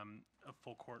a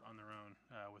full court on their own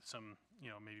with some,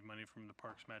 maybe money from the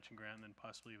Parks matching grant and then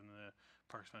possibly even the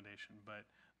Parks Foundation. But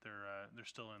they're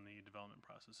still in the development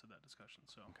process of that discussion.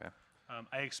 So Okay.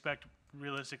 I expect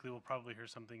realistically we'll probably hear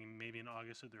something maybe in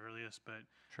August at the earliest, but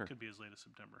Sure. could be as late as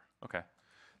September. Okay.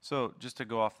 So just to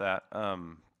go off that,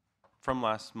 from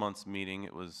last month's meeting,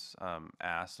 it was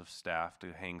asked of staff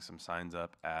to hang some signs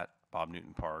up at Bob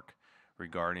Newton Park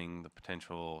regarding the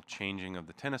potential changing of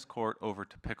the tennis court over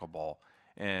to pickleball.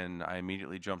 And I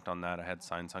immediately jumped on that. I had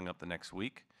signs hung up the next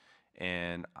week.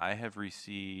 And I have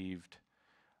received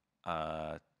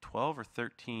 12 or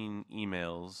 13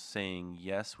 emails saying,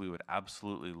 yes, we would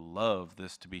absolutely love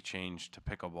this to be changed to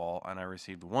pickleball. And I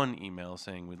received one email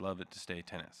saying we'd love it to stay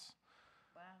tennis.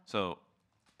 Wow. So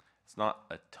it's not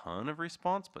a ton of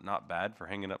response, but not bad for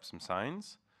hanging up some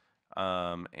signs.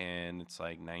 And it's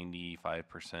like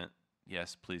 95%,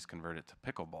 yes, please convert it to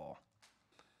pickleball.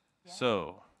 Yeah.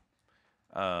 So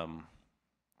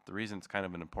the reason it's kind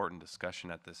of an important discussion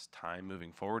at this time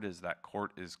moving forward is that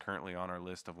court is currently on our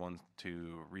list of ones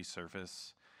to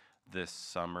resurface this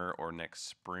summer or next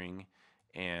spring.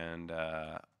 And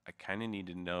I kind of need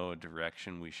to know a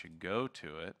direction we should go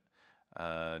to it.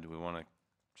 Do we want to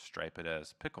stripe it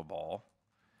as pickleball?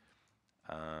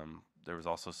 There was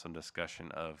also some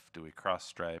discussion of, do we cross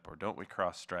stripe or don't we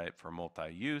cross stripe for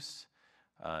multi-use?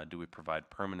 Do we provide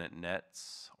permanent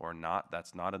nets or not?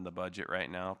 That's not in the budget right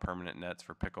now, permanent nets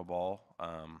for pickleball,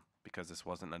 because this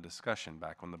wasn't a discussion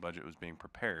back when the budget was being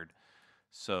prepared.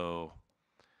 So,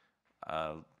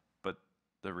 but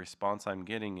the response I'm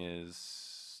getting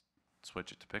is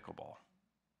switch it to pickleball.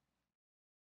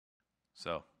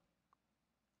 So.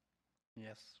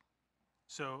 Yes.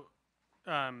 So,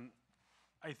 in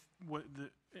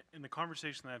the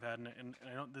conversation that I've had, and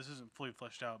I don't, this isn't fully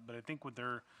fleshed out, but I think what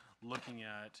they're looking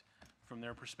at from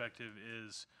their perspective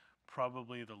is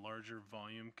probably the larger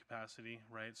volume capacity,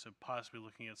 right? So possibly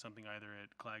looking at something either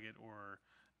at Claggett or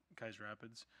Keizer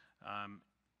Rapids.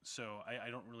 So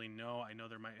I don't really know. I know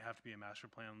there might have to be a master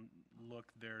plan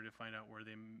look there to find out where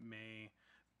they may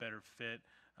better fit.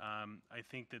 I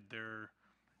think that their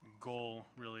goal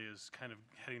really is kind of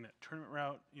heading that tournament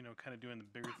route, kind of doing the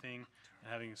bigger thing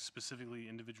and having specifically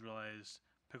individualized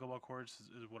pickleball courts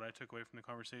is what I took away from the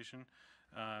conversation.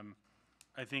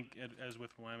 I think as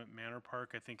with Willamette Manor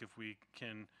Park, I think if we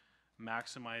can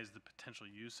maximize the potential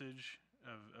usage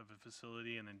of a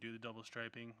facility and then do the double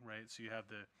striping, right? So you have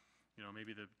the,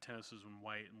 maybe the tennis is in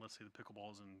white and let's say the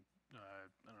pickleball is in, I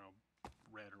don't know,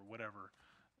 red or whatever,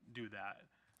 do that.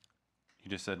 You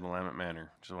just said Willamette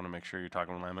Manor. Just want to make sure you're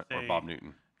talking Willamette or Bob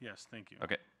Newton. Yes, thank you.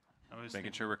 Okay. I was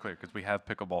Making sure we're clear, because we have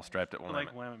pickleball striped at I Willamette.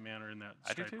 like Willamette Manor in that I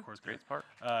do striped too. court It's a great there.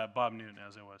 park. Bob Newton,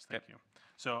 as I was. Thank Okay. you.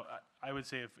 So I would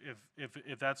say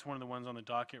if that's one of the ones on the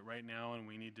docket right now, and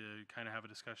we need to kind of have a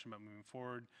discussion about moving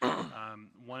forward,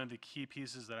 one of the key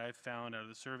pieces that I found out of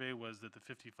the survey was that the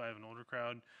 55 and older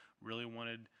crowd really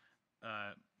wanted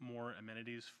more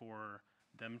amenities for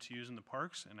them to use in the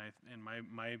parks, and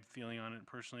my feeling on it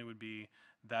personally would be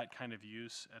that kind of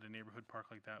use at a neighborhood park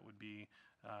like that would be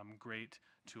great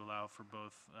to allow for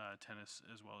both tennis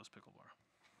as well as pickleball.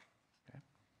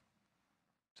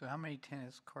 So how many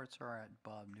tennis courts are at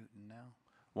Bob Newton now?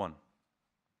 One.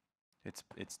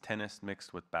 It's tennis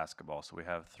mixed with basketball. So we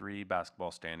have 3 basketball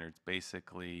standards,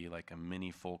 basically like a mini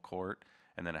full court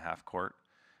and then a half court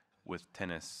with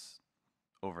tennis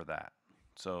over that.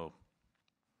 So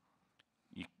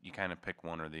you kind of pick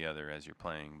one or the other as you're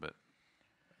playing, but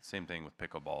same thing with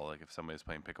pickleball. Like if somebody's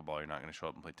playing pickleball, you're not going to show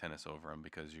up and play tennis over them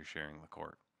because you're sharing the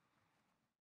court.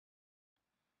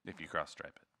 If you cross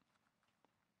stripe it.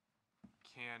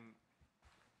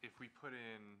 If we put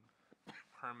in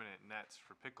permanent nets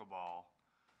for pickleball,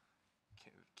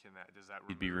 does that remove?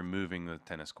 You'd be removing the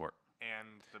tennis court.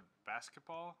 And the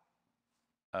basketball?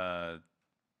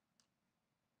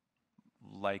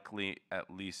 Likely at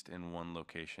least in one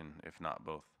location, if not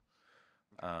both.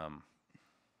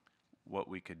 What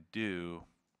we could do,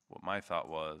 what my thought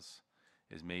was,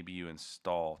 is maybe you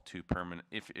install 2 permanent,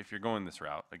 if you're going this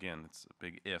route, again, it's a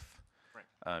big if.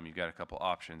 Right. You've got a couple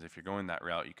options. If you're going that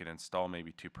route, you could install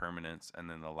maybe 2 permanents and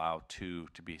then allow 2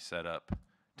 to be set up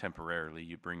temporarily.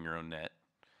 You bring your own net,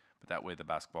 but that way the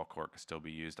basketball court could still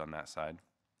be used on that side.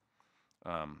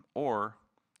 Or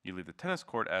you leave the tennis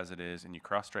court as it is and you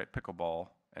cross-stripe pickleball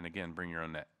and again, bring your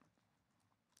own net.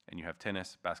 And you have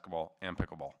tennis, basketball, and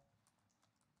pickleball.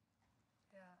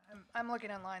 I'm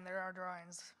looking online, there are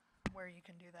drawings where you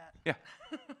can do that. Yeah.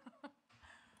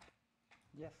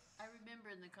 Yes. I remember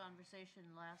in the conversation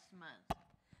last month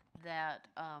that,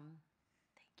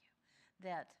 thank you,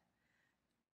 that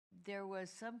there was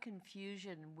some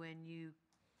confusion when you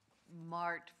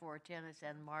marked for tennis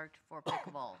and marked for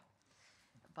pickleball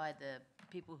by the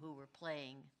people who were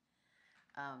playing.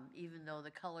 Even though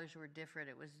the colors were different,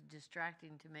 it was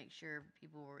distracting to make sure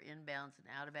people were inbounds and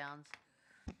out of bounds.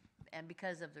 And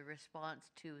because of the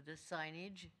response to the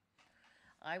signage,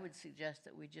 I would suggest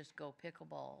that we just go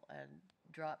pickleball and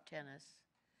drop tennis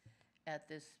at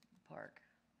this park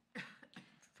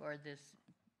for this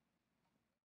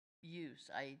use.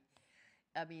 I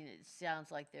mean, it sounds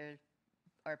like there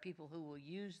are people who will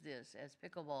use this as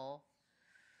pickleball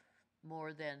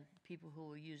more than people who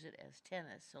will use it as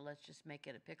tennis. So let's just make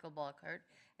it a pickleball court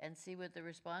and see what the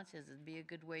response is. It'd be a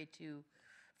good way to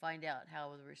find out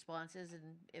how the response is and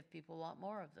if people want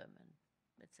more of them, and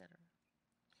et cetera.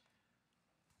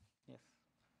 Yes.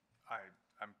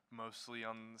 I'm mostly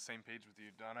on the same page with you,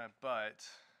 Donna, but,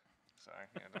 sorry,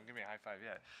 yeah, don't give me a high five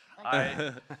yet. Half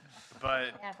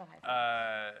a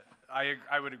high five.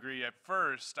 I would agree. At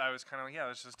first, I was kind of like, yeah,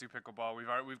 let's just do pickleball.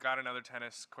 We've got another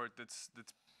tennis court that's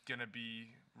gonna be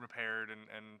repaired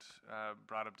and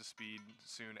brought up to speed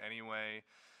soon anyway.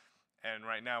 And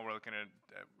right now we're looking at,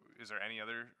 is there any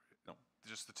other? No.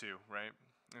 Just the two, right?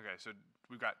 Okay, so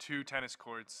we've got 2 tennis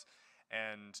courts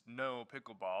and no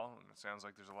pickleball. And it sounds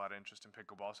like there's a lot of interest in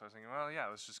pickleball. So I was thinking, well, yeah,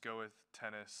 let's just go with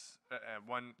tennis.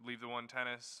 Leave the one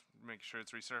tennis, make sure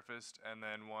it's resurfaced, and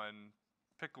then one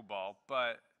pickleball.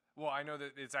 But, well, I know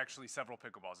that it's actually several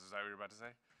pickleballs. Is that what you're about to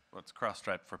say? Well, it's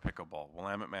cross-striped for pickleball.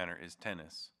 Willamette Manor is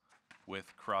tennis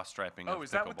with cross-striping of Oh,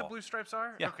 is that what the pickleball. blue stripes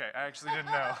are? Yeah. Okay, I actually didn't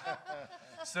know.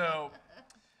 So,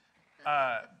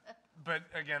 but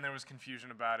again, there was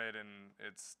confusion about it, and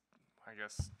it's, I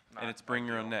guess, not And it's bring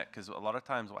your own ideal. net, because a lot of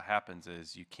times what happens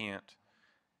is you can't,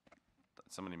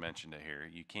 somebody mentioned it here,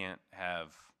 you can't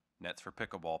have nets for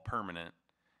pickleball permanent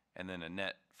and then a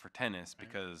net for tennis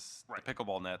because Right. the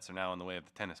pickleball nets are now in the way of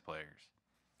the tennis players.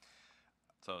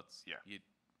 So it's, Yeah.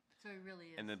 So it really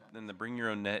is. and the bring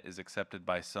your own net is accepted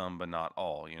by some, but not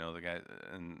all. You know, the guy,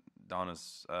 and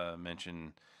Donna's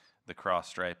mentioned the cross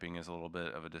striping is a little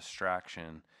bit of a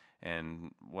distraction.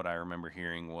 And what I remember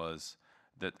hearing was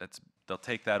that they'll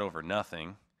take that over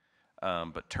nothing,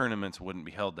 but tournaments wouldn't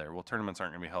be held there. Well, tournaments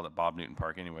aren't going to be held at Bob Newton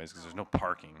Park anyways because there's no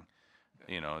parking.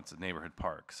 You know, it's a neighborhood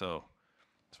park. So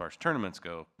as far as tournaments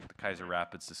go, the Keizer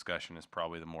Rapids discussion is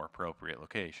probably the more appropriate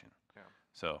location. Yeah.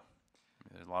 So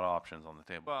there's a lot of options on the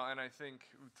table. Well, and I think,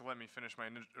 to let me finish my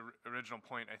original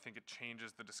point, I think it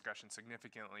changes the discussion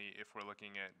significantly if we're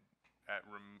looking at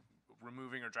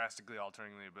removing or drastically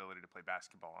altering the ability to play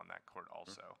basketball on that court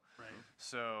also. Right.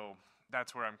 So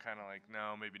that's where I'm kind of like,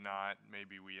 no, maybe not.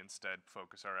 Maybe we instead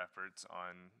focus our efforts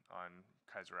on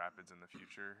Keizer Rapids in the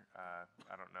future.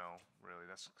 I don't know, really.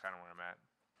 That's kind of where I'm at.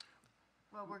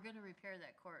 Well, we're gonna repair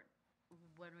that court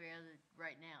one way or the other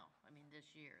right now. I mean,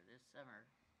 this year, this summer.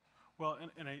 Well,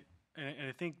 and I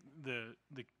think the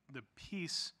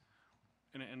piece,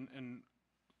 and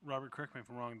Robert, correct me if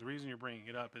I'm wrong, the reason you're bringing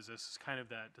it up is this is kind of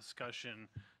that discussion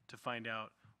to find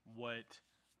out what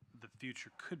the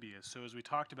future could be. So as we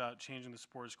talked about changing the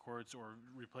sports courts or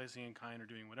replacing in kind or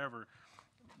doing whatever,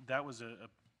 that was a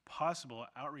possible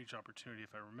outreach opportunity,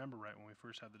 if I remember right, when we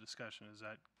first had the discussion. Is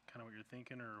that kind of what you're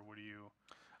thinking, or what do you?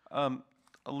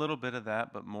 A little bit of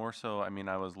that, but more so, I mean,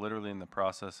 I was literally in the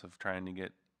process of trying to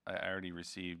get, I already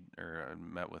received or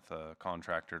met with a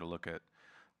contractor to look at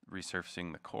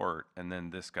resurfacing the court, and then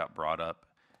this got brought up.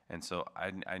 And so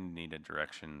I need a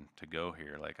direction to go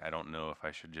here. Like, I don't know if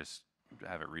I should just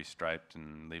have it restriped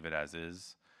and leave it as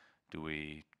is. Do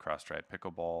we cross-stripe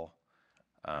pickleball?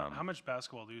 How much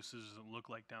basketball usage does it look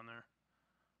like down there?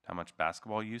 How much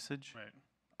basketball usage? Right.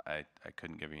 I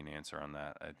couldn't give you an answer on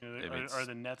that. Are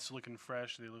the nets looking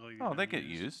fresh? Do they look like Oh, they've they been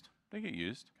get used. They get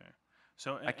used. Okay.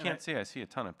 So I can't say I see a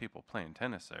ton of people playing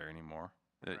tennis there anymore.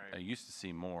 I Right. used to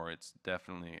see more. It's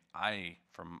definitely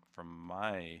from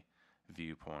my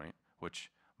viewpoint,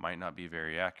 which might not be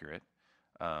very accurate,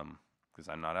 because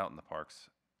I'm not out in the parks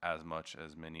as much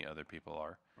as many other people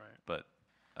are. Right. But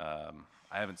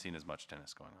I haven't seen as much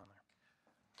tennis going on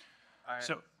there.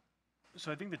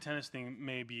 So I think the tennis thing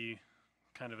may be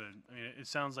kind of I mean, it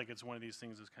sounds like it's one of these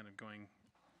things that's kind of going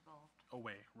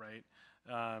away, right?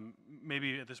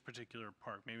 Maybe at this particular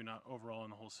park, maybe not overall in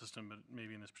the whole system, but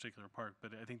maybe in this particular park.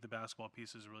 But I think the basketball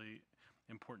piece is really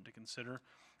important to consider.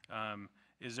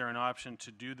 Is there an option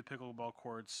to do the pickleball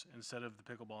courts instead of the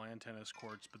pickleball and tennis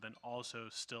courts, but then also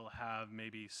still have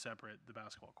maybe separate the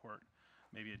basketball court,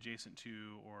 maybe adjacent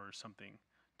to or something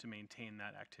to maintain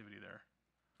that activity there,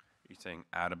 You're saying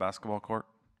add a basketball court?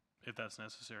 if that's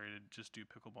necessary to just do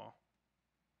pickleball.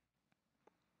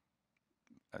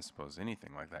 I suppose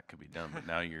anything like that could be done, but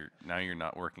now you're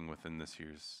not working within this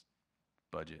year's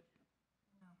budget.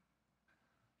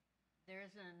 There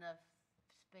isn't enough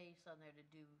space on there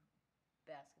to do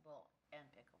basketball and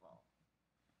pickleball.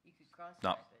 You could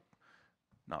cross-stripe it.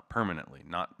 Not permanently,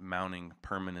 not mounting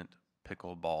permanent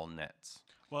pickleball nets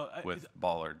Well, with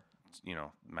bollards,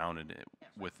 mounted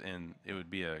within. It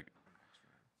would be a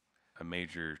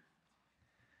major.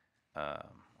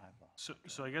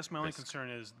 So I guess my only concern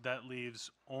is that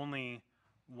leaves only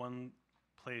one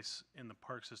place in the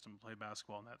park system to play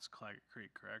basketball, and that's Claggett Creek,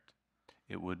 correct?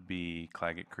 It would be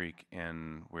Claggett Creek,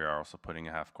 and we are also putting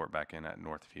a half court back in at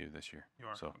Northview this year. You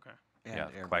are, So, okay. And yeah,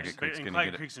 every- Claggett Creek's And going to Claggett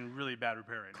get it. Creek's in really bad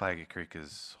repair right now. Claggett Creek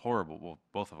is horrible. Well,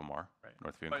 both of them are, Right.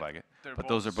 Northview and But Claggett. they're But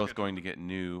those are both both going to get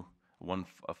new,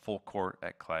 a full court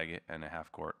at Claggett and a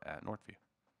half court at Northview.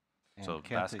 And So can't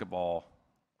they- basketball,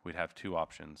 we'd have two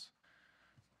options.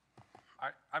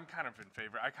 I'm kind of in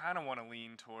favor. I kind of want to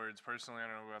lean towards, personally, I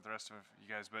don't know about the rest of you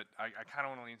guys, but I kind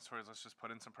of want to lean towards, let's just put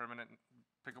in some permanent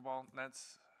pickleball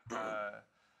nets.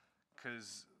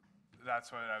 Because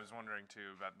that's what I was wondering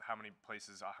too, about how many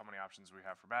places, how many options we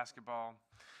have for basketball.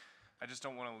 I just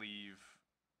don't want to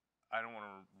I don't want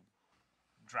to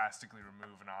drastically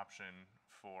remove an option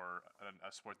for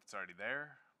a sport that's already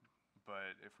there.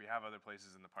 But if we have other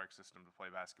places in the park system to play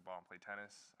basketball and play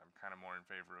tennis, I'm kind of more in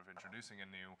favor of introducing a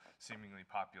new, seemingly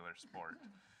popular sport.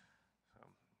 So,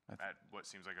 at what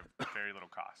seems like a very little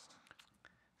cost.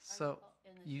 So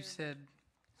in the you survey? said,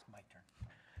 It's my turn.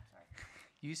 Sorry.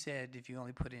 you said if you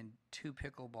only put in 2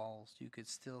 pickleballs, you could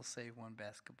still save 1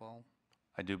 basketball.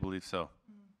 I do believe so.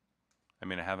 I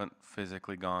mean, I haven't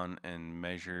physically gone and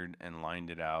measured and lined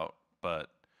it out, but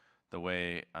the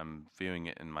way I'm viewing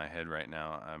it in my head right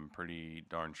now, I'm pretty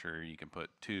darn sure you can put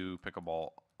 2 pickleball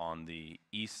on the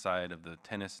east side of the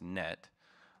tennis net,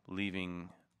 leaving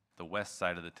the west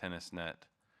side of the tennis net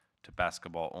to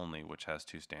basketball only, which has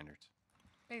 2 standards.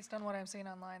 Based on what I'm seeing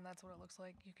online, that's what it looks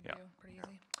like you could Yeah. do, pretty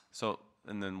easy. So,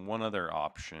 and then one other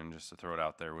option, just to throw it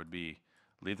out there, would be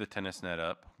leave the tennis net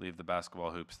up, leave the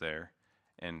basketball hoops there,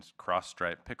 and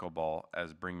cross-stripe pickleball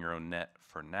as bring your own net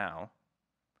for now.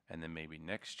 And then maybe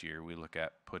next year we look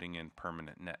at putting in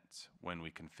permanent nets when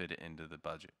we can fit it into the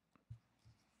budget.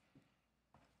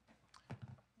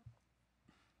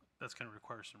 That's going to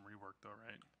require some rework though,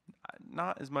 right?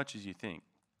 Not as much as you think.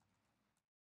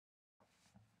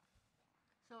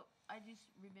 So I just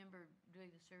remember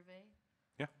doing the survey.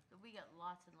 Yeah. So we got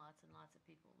lots and lots and lots of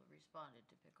people that responded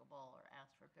to pickleball or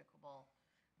asked for pickleball.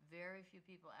 Very few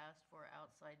people asked for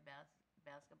outside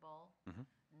basketball. Mhm.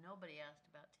 Nobody asked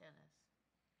about tennis.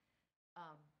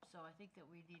 So I think that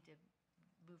we need to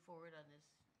move forward on this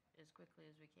as quickly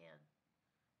as we can.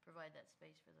 Provide that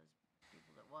space for those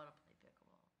people that want to play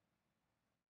pickleball.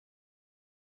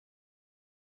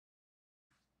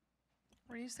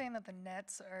 Were you saying that the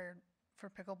nets are for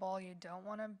pickleball, you don't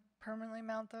want to permanently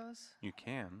mount those? You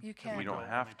can. You We can. don't Only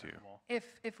have to. pickleball.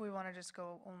 If we want to just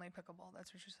go only pickleball,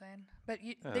 that's what you're saying? But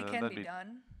Yeah, they can that'd be be-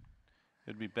 done?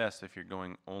 It'd be best if you're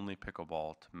going only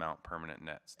pickleball to mount permanent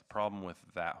nets. The problem with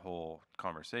that whole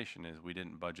conversation is we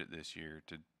didn't budget this year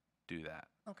to do that.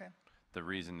 Okay. The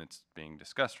reason it's being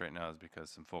discussed right now is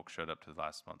because some folks showed up to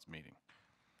last month's meeting.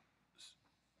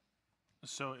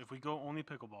 So if we go only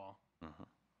pickleball, Mhm.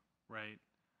 right?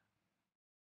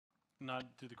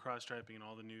 Not do the cross striping and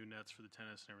all the new nets for the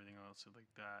tennis and everything else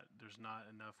like that. There's not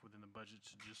enough within the budget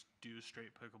to just do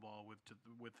straight pickleball with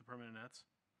the permanent nets.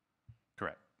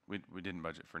 Correct. We didn't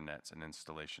budget for nets and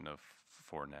installation of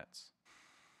 4 nets.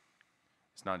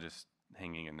 It's not just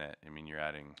hanging a net. I mean, you're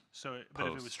adding So, but if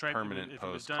it was posts, striped, permanent if it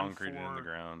was posts, done concreted in the for,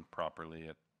 ground properly.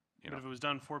 but if it was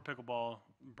done for pickleball,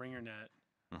 bring your net.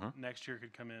 Mhm. Next year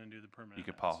could come in and do the permanent. You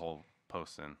could nets. pothole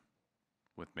posts in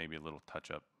with maybe a little touch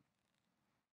up.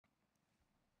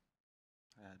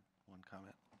 I had one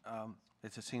comment.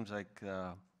 It just seems like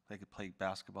they could play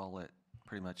basketball at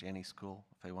pretty much any school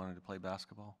if they wanted to play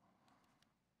basketball.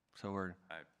 So we're,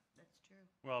 That's true.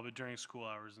 Well, but during school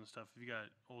hours and stuff, if you got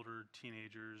older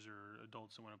teenagers or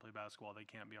adults that want to play basketball, they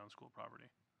can't be on school property.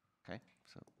 okay,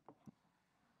 so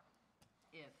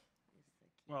If is the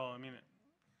key. Well, I mean,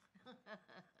 No,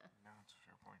 that's a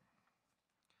fair point.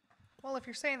 Well, if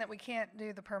you're saying that we can't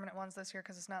do the permanent ones this year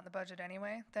because it's not in the budget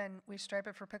anyway, then we stripe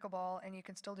it for pickleball and you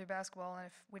can still do basketball. And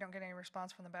if we don't get any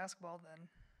response from the basketball, then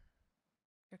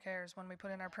who cares? When we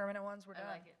put in our permanent ones, we're I done.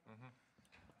 like it.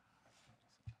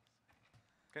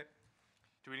 Okay.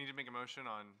 Do we need to make a motion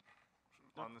on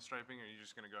the striping, or are you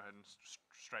just gonna go ahead and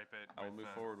stripe it? I will with, move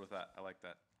forward with that. I like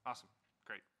that. Awesome,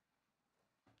 great.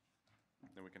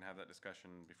 then we can have that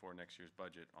discussion before next year's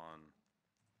budget on,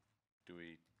 do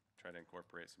we try to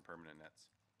incorporate some permanent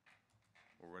nets?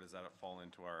 Or where does that fall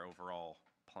into our overall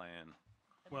plan?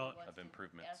 Well- Somebody wants Of to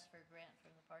improvements. Ask for a grant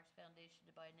from the Parks Foundation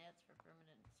to buy nets for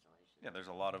permanent installation. Yeah, there's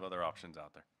a lot of other options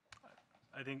out there.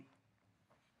 I think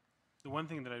the one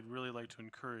thing that I'd really like to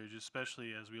encourage,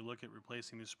 especially as we look at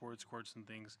replacing the sports courts and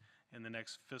things in the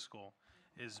next fiscal,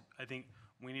 is I think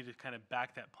we need to kind of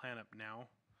back that plan up now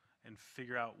and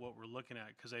figure out what we're looking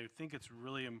at, because I think it's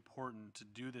really important to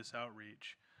do this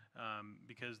outreach,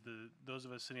 because those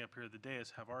of us sitting up here at the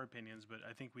dais have our opinions, but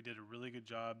I think we did a really good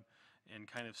job in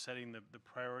kind of setting the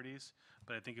priorities.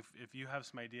 But I think if you have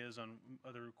some ideas on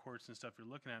other courts and stuff you're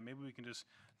looking at, maybe we can just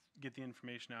get the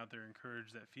information out there,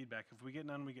 encourage that feedback. If we get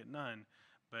none, we get none.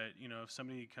 But, you know, if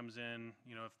somebody comes in,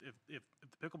 you know, if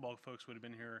the pickleball folks would have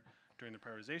been here during the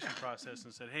prioritization process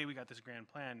and said, hey, we got this grand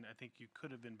plan, I think you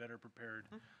could have been better prepared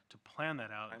to plan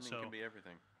that out. Timing So, can be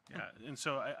everything. yeah, and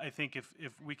so I think if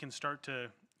we can start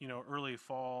to, you know, early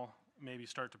fall, maybe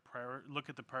start to look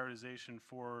at the prioritization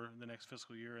for the next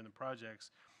fiscal year and the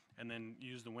projects, and then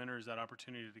use the winter as that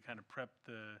opportunity to kind of prep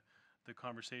the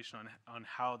conversation on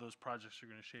how those projects are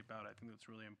going to shape out. I think that's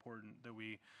really important that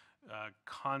we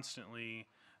constantly,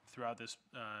 throughout this,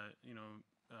 you know,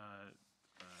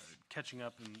 catching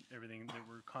up and everything, that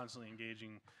we're constantly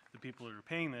engaging the people who are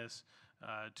paying this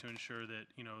to ensure that,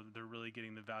 you know, they're really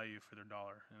getting the value for their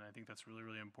dollar. And I think that's really,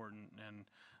 really important, and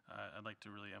I'd like to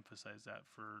really emphasize that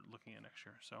for looking at next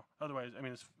year. So otherwise, I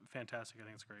mean, it's fantastic. I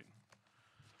think it's great.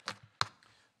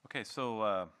 Okay,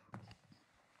 so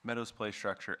Meadows Play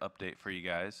structure update for you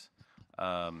guys.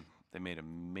 They made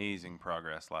amazing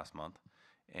progress last month,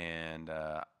 and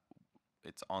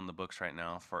it's on the books right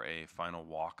now for a final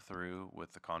walkthrough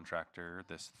with the contractor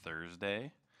this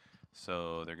Thursday.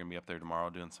 So they're going to be up there tomorrow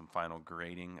doing some final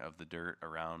grading of the dirt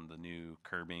around the new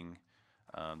curbing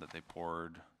that they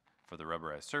poured for the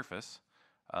rubberized surface.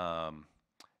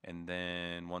 And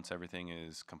then once everything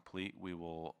is complete, we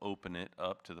will open it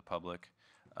up to the public.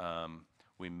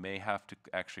 We may have to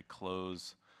actually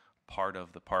close part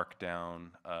of the park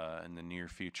down in the near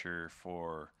future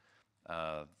for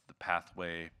the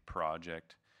pathway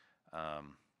project.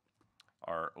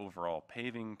 Our overall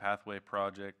paving pathway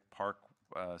project, park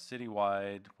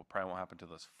citywide, probably won't happen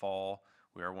until this fall.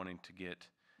 We are wanting to get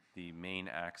the main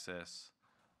access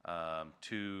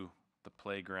to the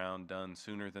playground done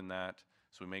sooner than that.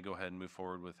 So we may go ahead and move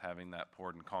forward with having that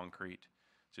poured in concrete,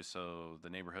 just so the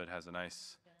neighborhood has a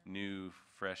nice, new,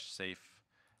 fresh, safe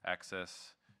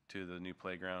access to the new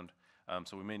playground.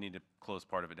 So we may need to close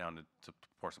part of it down to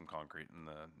pour some concrete in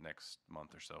the next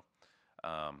month or so.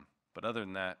 But other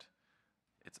than that,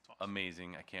 it's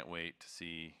amazing. I can't wait to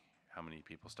see how many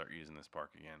people start using this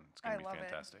park again. It's going I to love be it.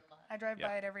 fantastic. I drive Yeah.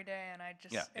 by it every day, and I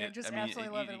just, Yeah, and I just I mean,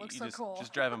 absolutely love it. It looks so cool.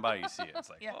 Just driving by, you see it. It's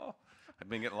like, Yeah. oh, I've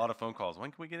been getting a lot of phone calls.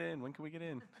 When can we get in? When can we get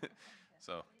in?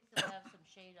 So, It'll have some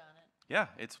shade on it. yeah,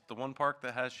 it's the one park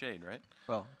that has shade, right?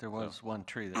 Well, there was one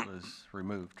tree that was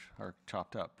removed or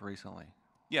chopped up recently.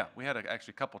 Yeah, we had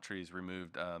actually a couple trees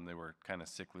removed. They were kind of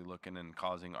sickly looking and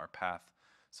causing our path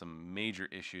some major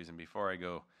issues. And before I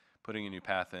go putting a new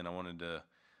path in, I wanted to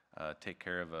take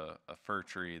care of a fir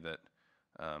tree that,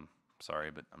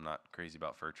 sorry, but I'm not crazy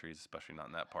about fir trees, especially not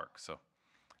in that park. So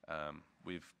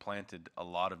we've planted a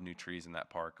lot of new trees in that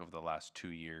park over the last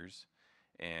 2 years,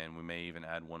 and we may even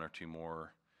add 1 or 2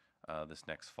 more this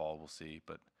next fall. We'll see.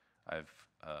 But I've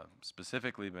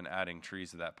specifically been adding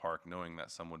trees to that park, knowing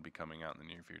that some would be coming out in the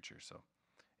near future. So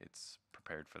it's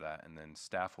prepared for that. And then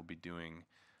staff will be doing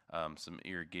some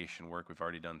irrigation work. We've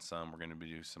already done some. We're going to be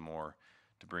doing some more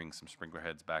to bring some sprinkler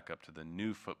heads back up to the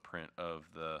new footprint of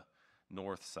the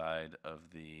north side of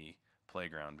the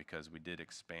playground, because we did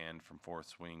expand from 4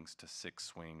 swings to 6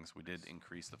 swings. We did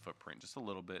increase the footprint just a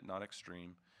little bit, not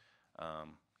extreme,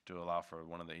 to allow for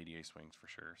one of the ADA swings for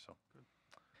sure. So.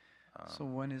 So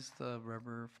when is the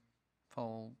rubber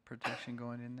fall protection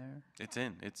going in there? It's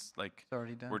in. It's like It's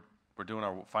already done? we're doing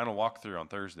our final walkthrough on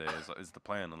Thursday is the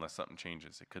plan, unless something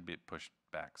changes. It could be pushed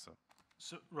back.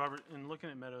 So, Robert, in looking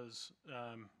at Meadows,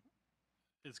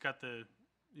 it's got the,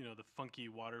 you know, the funky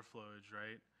water flowage,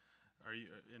 right?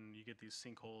 And you get these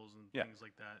sinkholes and Yeah. things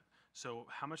like that. So,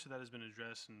 how much of that has been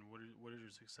addressed, and what does your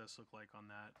success look like on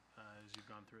that as you've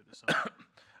gone through it this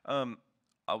summer?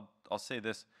 I'll say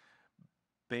this,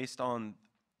 based on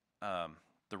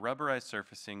the rubberized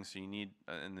surfacing, so you need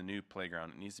in the new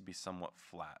playground, it needs to be somewhat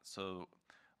flat. So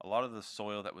a lot of the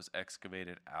soil that was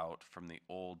excavated out from the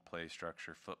old play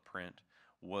structure footprint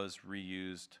was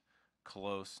reused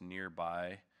close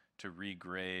nearby to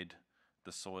regrade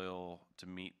the soil to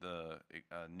meet the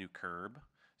new curb.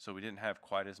 So we didn't have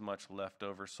quite as much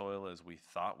leftover soil as we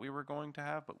thought we were going to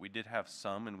have, but we did have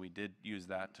some, and we did use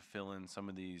that to fill in some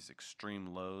of these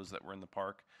extreme lows that were in the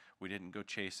park. We didn't go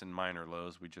chasing minor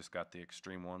lows, we just got the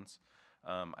extreme ones.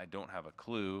 I don't have a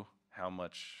clue how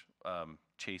much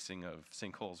chasing of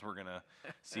sinkholes we're gonna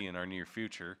see in our near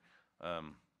future.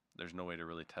 There's no way to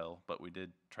really tell, but we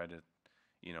did try to,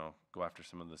 you know, go after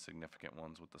some of the significant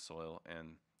ones with the soil.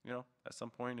 And, you know, at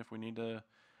some point, if we need to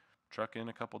truck in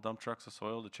a couple dump trucks of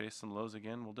soil to chase some lows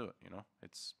again, we'll do it, you know?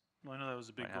 It's, Well, I know that was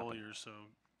a big Might goal of happen. yours, so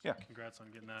Yeah. congrats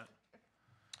on getting that.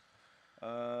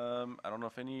 I don't know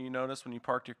if any of you noticed when you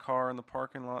parked your car in the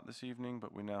parking lot this evening,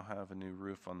 but we now have a new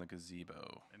roof on the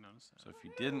gazebo. I noticed that. So if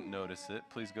you didn't notice it,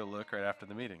 please go look right after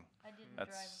the meeting. I didn't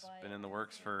That's drive by been it in the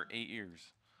works for 8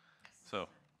 years. So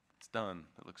it's done.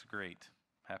 It looks great.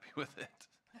 Happy with it.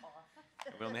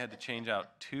 We only had to change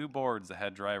out 2 boards that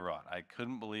had dry rot. I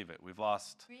couldn't believe it. We've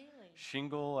lost Really?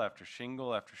 shingle after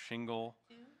shingle after shingle,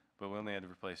 Two? but we only had to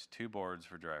replace 2 boards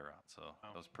for dry rot. So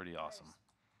that was pretty awesome.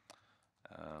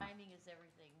 Timing is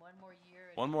everything. One more year.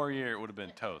 and- One more year, it would have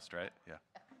been toast, right? Yeah.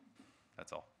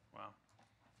 That's all. Wow.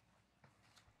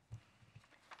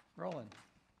 Roland?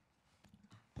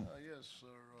 Yes,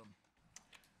 our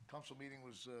council meeting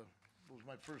was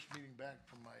my first meeting back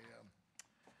from my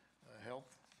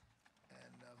health,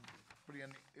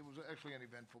 and it was actually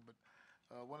uneventful, but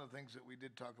one of the things that we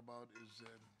did talk about is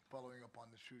following up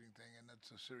on the shooting thing, and that's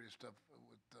the serious stuff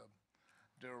with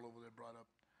Daryl over there brought up.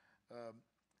 A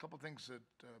couple of things that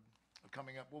are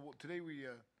coming up. Well, today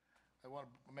I want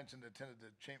to mention that attended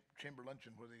the chamber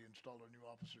luncheon where they installed our new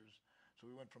officers. So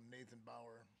we went from Nathan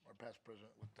Bauer, our past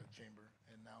president with the chamber,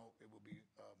 and now it will be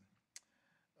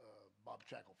Bob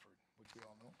Shackelford, which we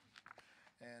all know.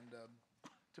 And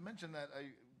to mention that,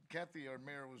 Kathy, our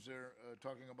mayor, was there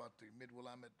talking about the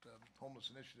Mid-Willamette Homeless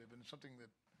Initiative, and it's something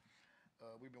that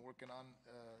we've been working on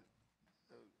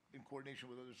in coordination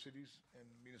with other cities and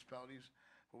municipalities,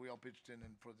 where we all pitched in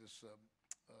and for this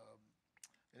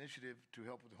initiative to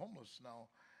help with the homeless.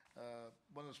 Now,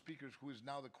 one of the speakers, who is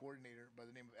now the coordinator by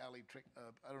the name of Ali,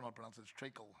 I don't know how to pronounce it, it's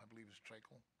Trakel, I believe it's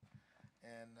Trakel.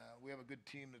 And we have a good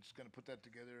team that's going to put that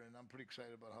together, and I'm pretty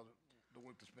excited about how the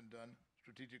work that's been done,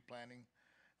 strategic planning.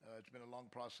 It's been a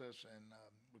long process, and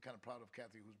we're kind of proud of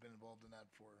Kathy, who's been involved in that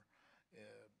for,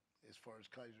 as far as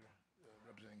Keizer,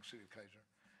 representing City of Keizer.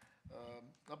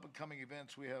 Up and coming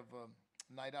events, we have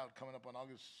Night Out coming up on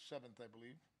August 7th, I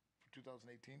believe, for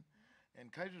 2018.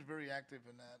 And Keizer's very active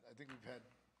in that. I think we've had,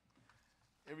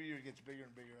 every year it gets bigger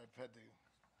and bigger. I've had the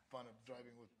fun of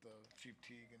driving with Chief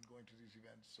Teague and going to these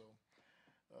events. So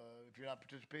if you're not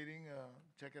participating,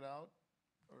 check it out.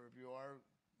 Or if you are,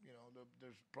 you know,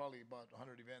 there's probably about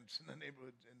 100 events in the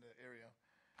neighborhood, in the area.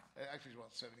 Actually, it's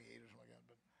about 78 or something like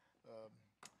that. But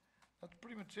that's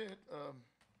pretty much it.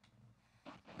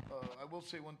 I will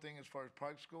say one thing as far as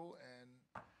parks go, and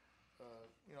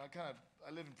you know, I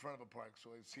live in front of a park,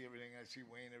 so I see everything. I see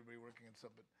Wayne, everybody working and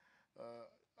stuff, but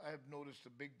I have noticed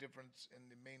a big difference in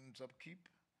the maintenance upkeep,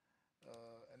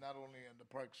 and not only in the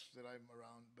parks that I'm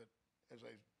around, but as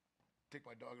I take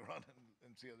my dog around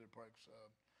and see other parks.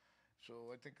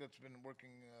 So I think that's been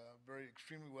working very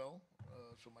extremely well.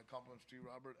 So my compliments to you,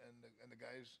 Robert, and the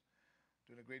guys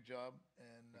doing a great job,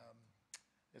 and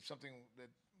it's something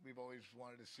that we've always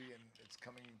wanted to see, and it's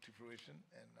coming to fruition,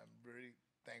 and I'm very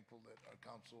thankful that our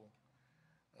council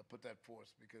put that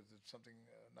forth, because it's something,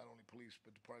 not only police,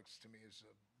 but the parks, to me, is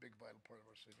a big, vital part of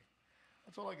our city.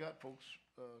 That's all I got, folks.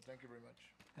 Thank you very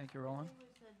much. Thank you, Roland. When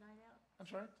was the night out? I'm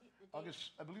sorry? The date?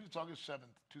 I believe it's August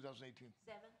 7th, 2018.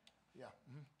 7th? Yeah.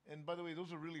 And by the way,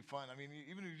 those are really fun. I mean,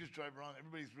 even if you just drive around,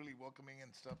 everybody's really welcoming and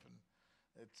stuff, and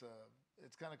it's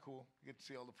kind of cool. You get to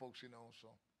see all the folks you know, so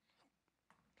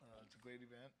it's a great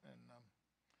event, and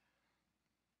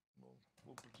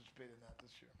we'll participate in that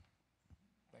this year.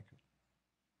 Thank you.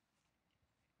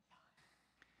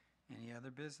 Any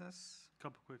other business?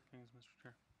 Couple quick things, Mr.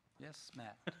 Chair. Yes,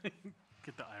 Matt?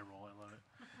 Get the eye roll, I love it.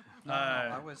 No,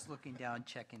 I was looking down,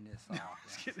 checking this off.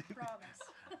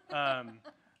 Promise.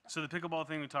 So the pickleball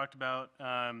thing we talked about,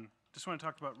 just want to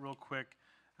talk about real quick.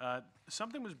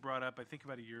 Something was brought up, I think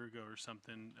about a year ago or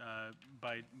something,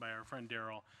 by our friend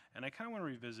Daryl, and I kind of want to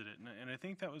revisit it. And I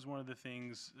think that was one of the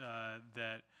things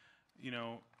that, you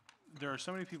know, there are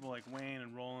so many people like Wayne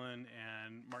and Roland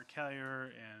and Mark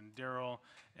Callier and Daryl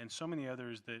and so many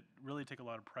others that really take a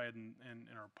lot of pride in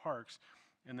our parks,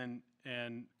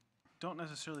 and don't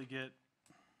necessarily get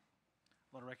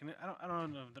a lot of recognition. I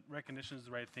don't know if the recognition is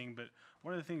the right thing, but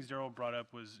one of the things Daryl brought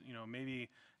up was, you know, maybe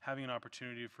having an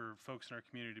opportunity for folks in our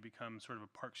community to become sort of a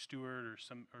park steward or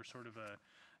sort of a,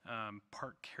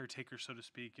 park caretaker, so to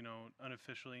speak,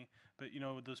 unofficially, but,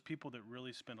 those people that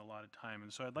really spend a lot of time.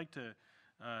 And so I'd like to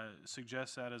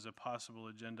suggest that as a possible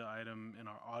agenda item in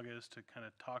our August to kind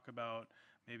of talk about,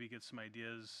 maybe get some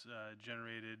ideas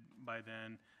generated by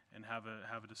then and have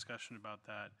a discussion about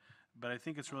that. But I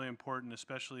think it's really important,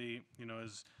 especially,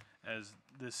 as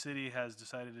the city has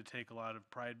decided to take a lot of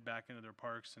pride back into their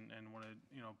parks and want to,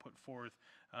 put forth,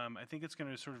 I think it's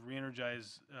going to sort of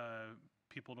re-energize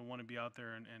people to want to be out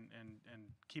there and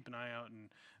keep an eye out and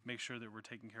make sure that we're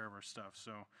taking care of our stuff.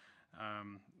 So,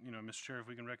 Mr. Chair, if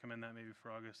we can recommend that maybe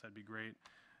for August, that'd be great.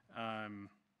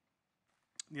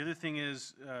 The other thing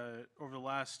is, over the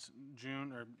last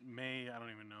June or May, I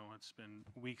don't even know, it's been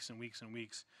weeks and weeks and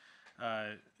weeks,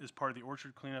 as part of the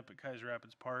orchard cleanup at Keizer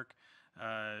Rapids Park,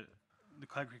 the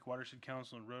Clyde Creek Watershed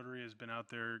Council and Rotary has been out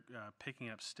there picking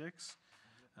up sticks.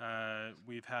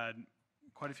 We've had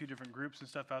quite a few different groups and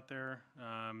stuff out there,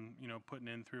 putting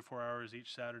in 3 or 4 hours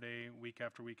each Saturday, week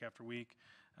after week after week.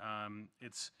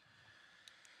 It's,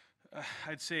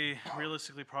 I'd say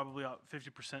realistically probably about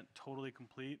 50% totally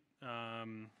complete.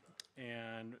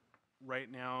 And right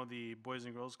now the Boys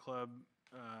and Girls Club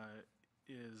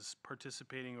is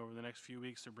participating over the next few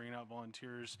weeks. They're bringing out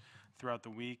volunteers throughout the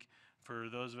week. For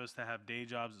those of us that have day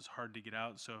jobs, it's hard to get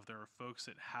out. So if there are folks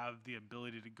that have the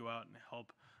ability to go out and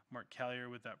help Mark Callier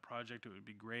with that project, it would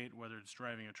be great, whether it's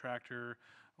driving a tractor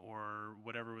or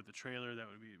whatever with the trailer, that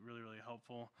would be really, really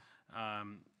helpful.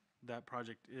 That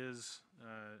project is,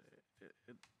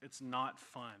 it's not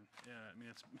fun. I mean,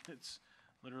 it's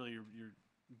literally you're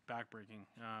backbreaking.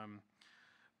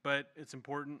 But it's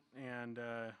important, and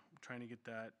trying to get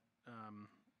that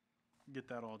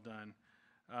all done.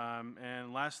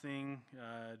 And last thing,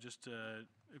 just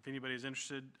if anybody's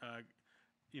interested,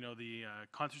 the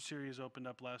concert series opened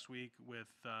up last week with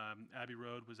Abbey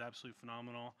Road, was absolutely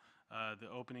phenomenal. The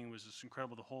opening was just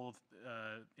incredible. The whole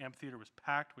amphitheater was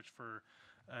packed, which for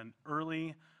an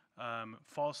early,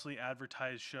 falsely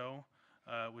advertised show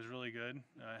was really good.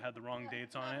 It had the wrong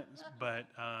dates on it, but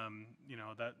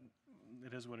that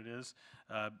it is what it is.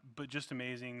 But just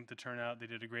amazing, the turnout. They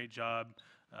did a great job.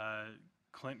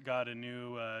 Clint got a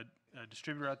new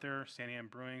distributor out there, Sandy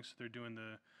Brewing, so they're doing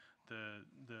the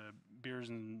beers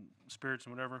and spirits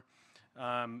and whatever.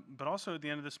 But also at the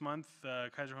end of this month,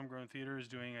 Keizer Homegrown Theater is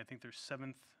doing, I think, their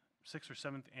 6th or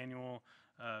 7th annual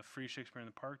free Shakespeare in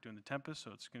the Park, doing the Tempest,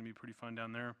 so it's going to be pretty fun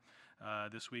down there.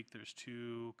 This week there's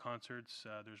 2 concerts.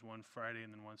 There's one Friday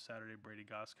and then one Saturday. Brady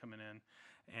Goss coming in.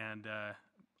 And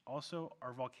also,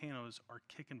 our volcanoes are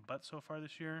kicking butt so far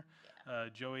this year.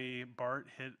 Joey Bart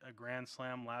hit a grand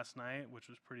slam last night, which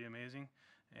was pretty amazing.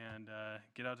 And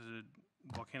get out to the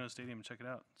Volcano Stadium and check it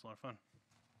out. It's a lot of fun.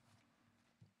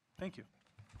 Thank you.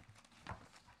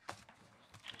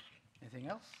 Anything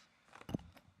else?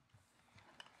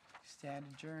 Stand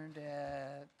adjourned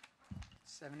at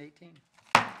 7:18.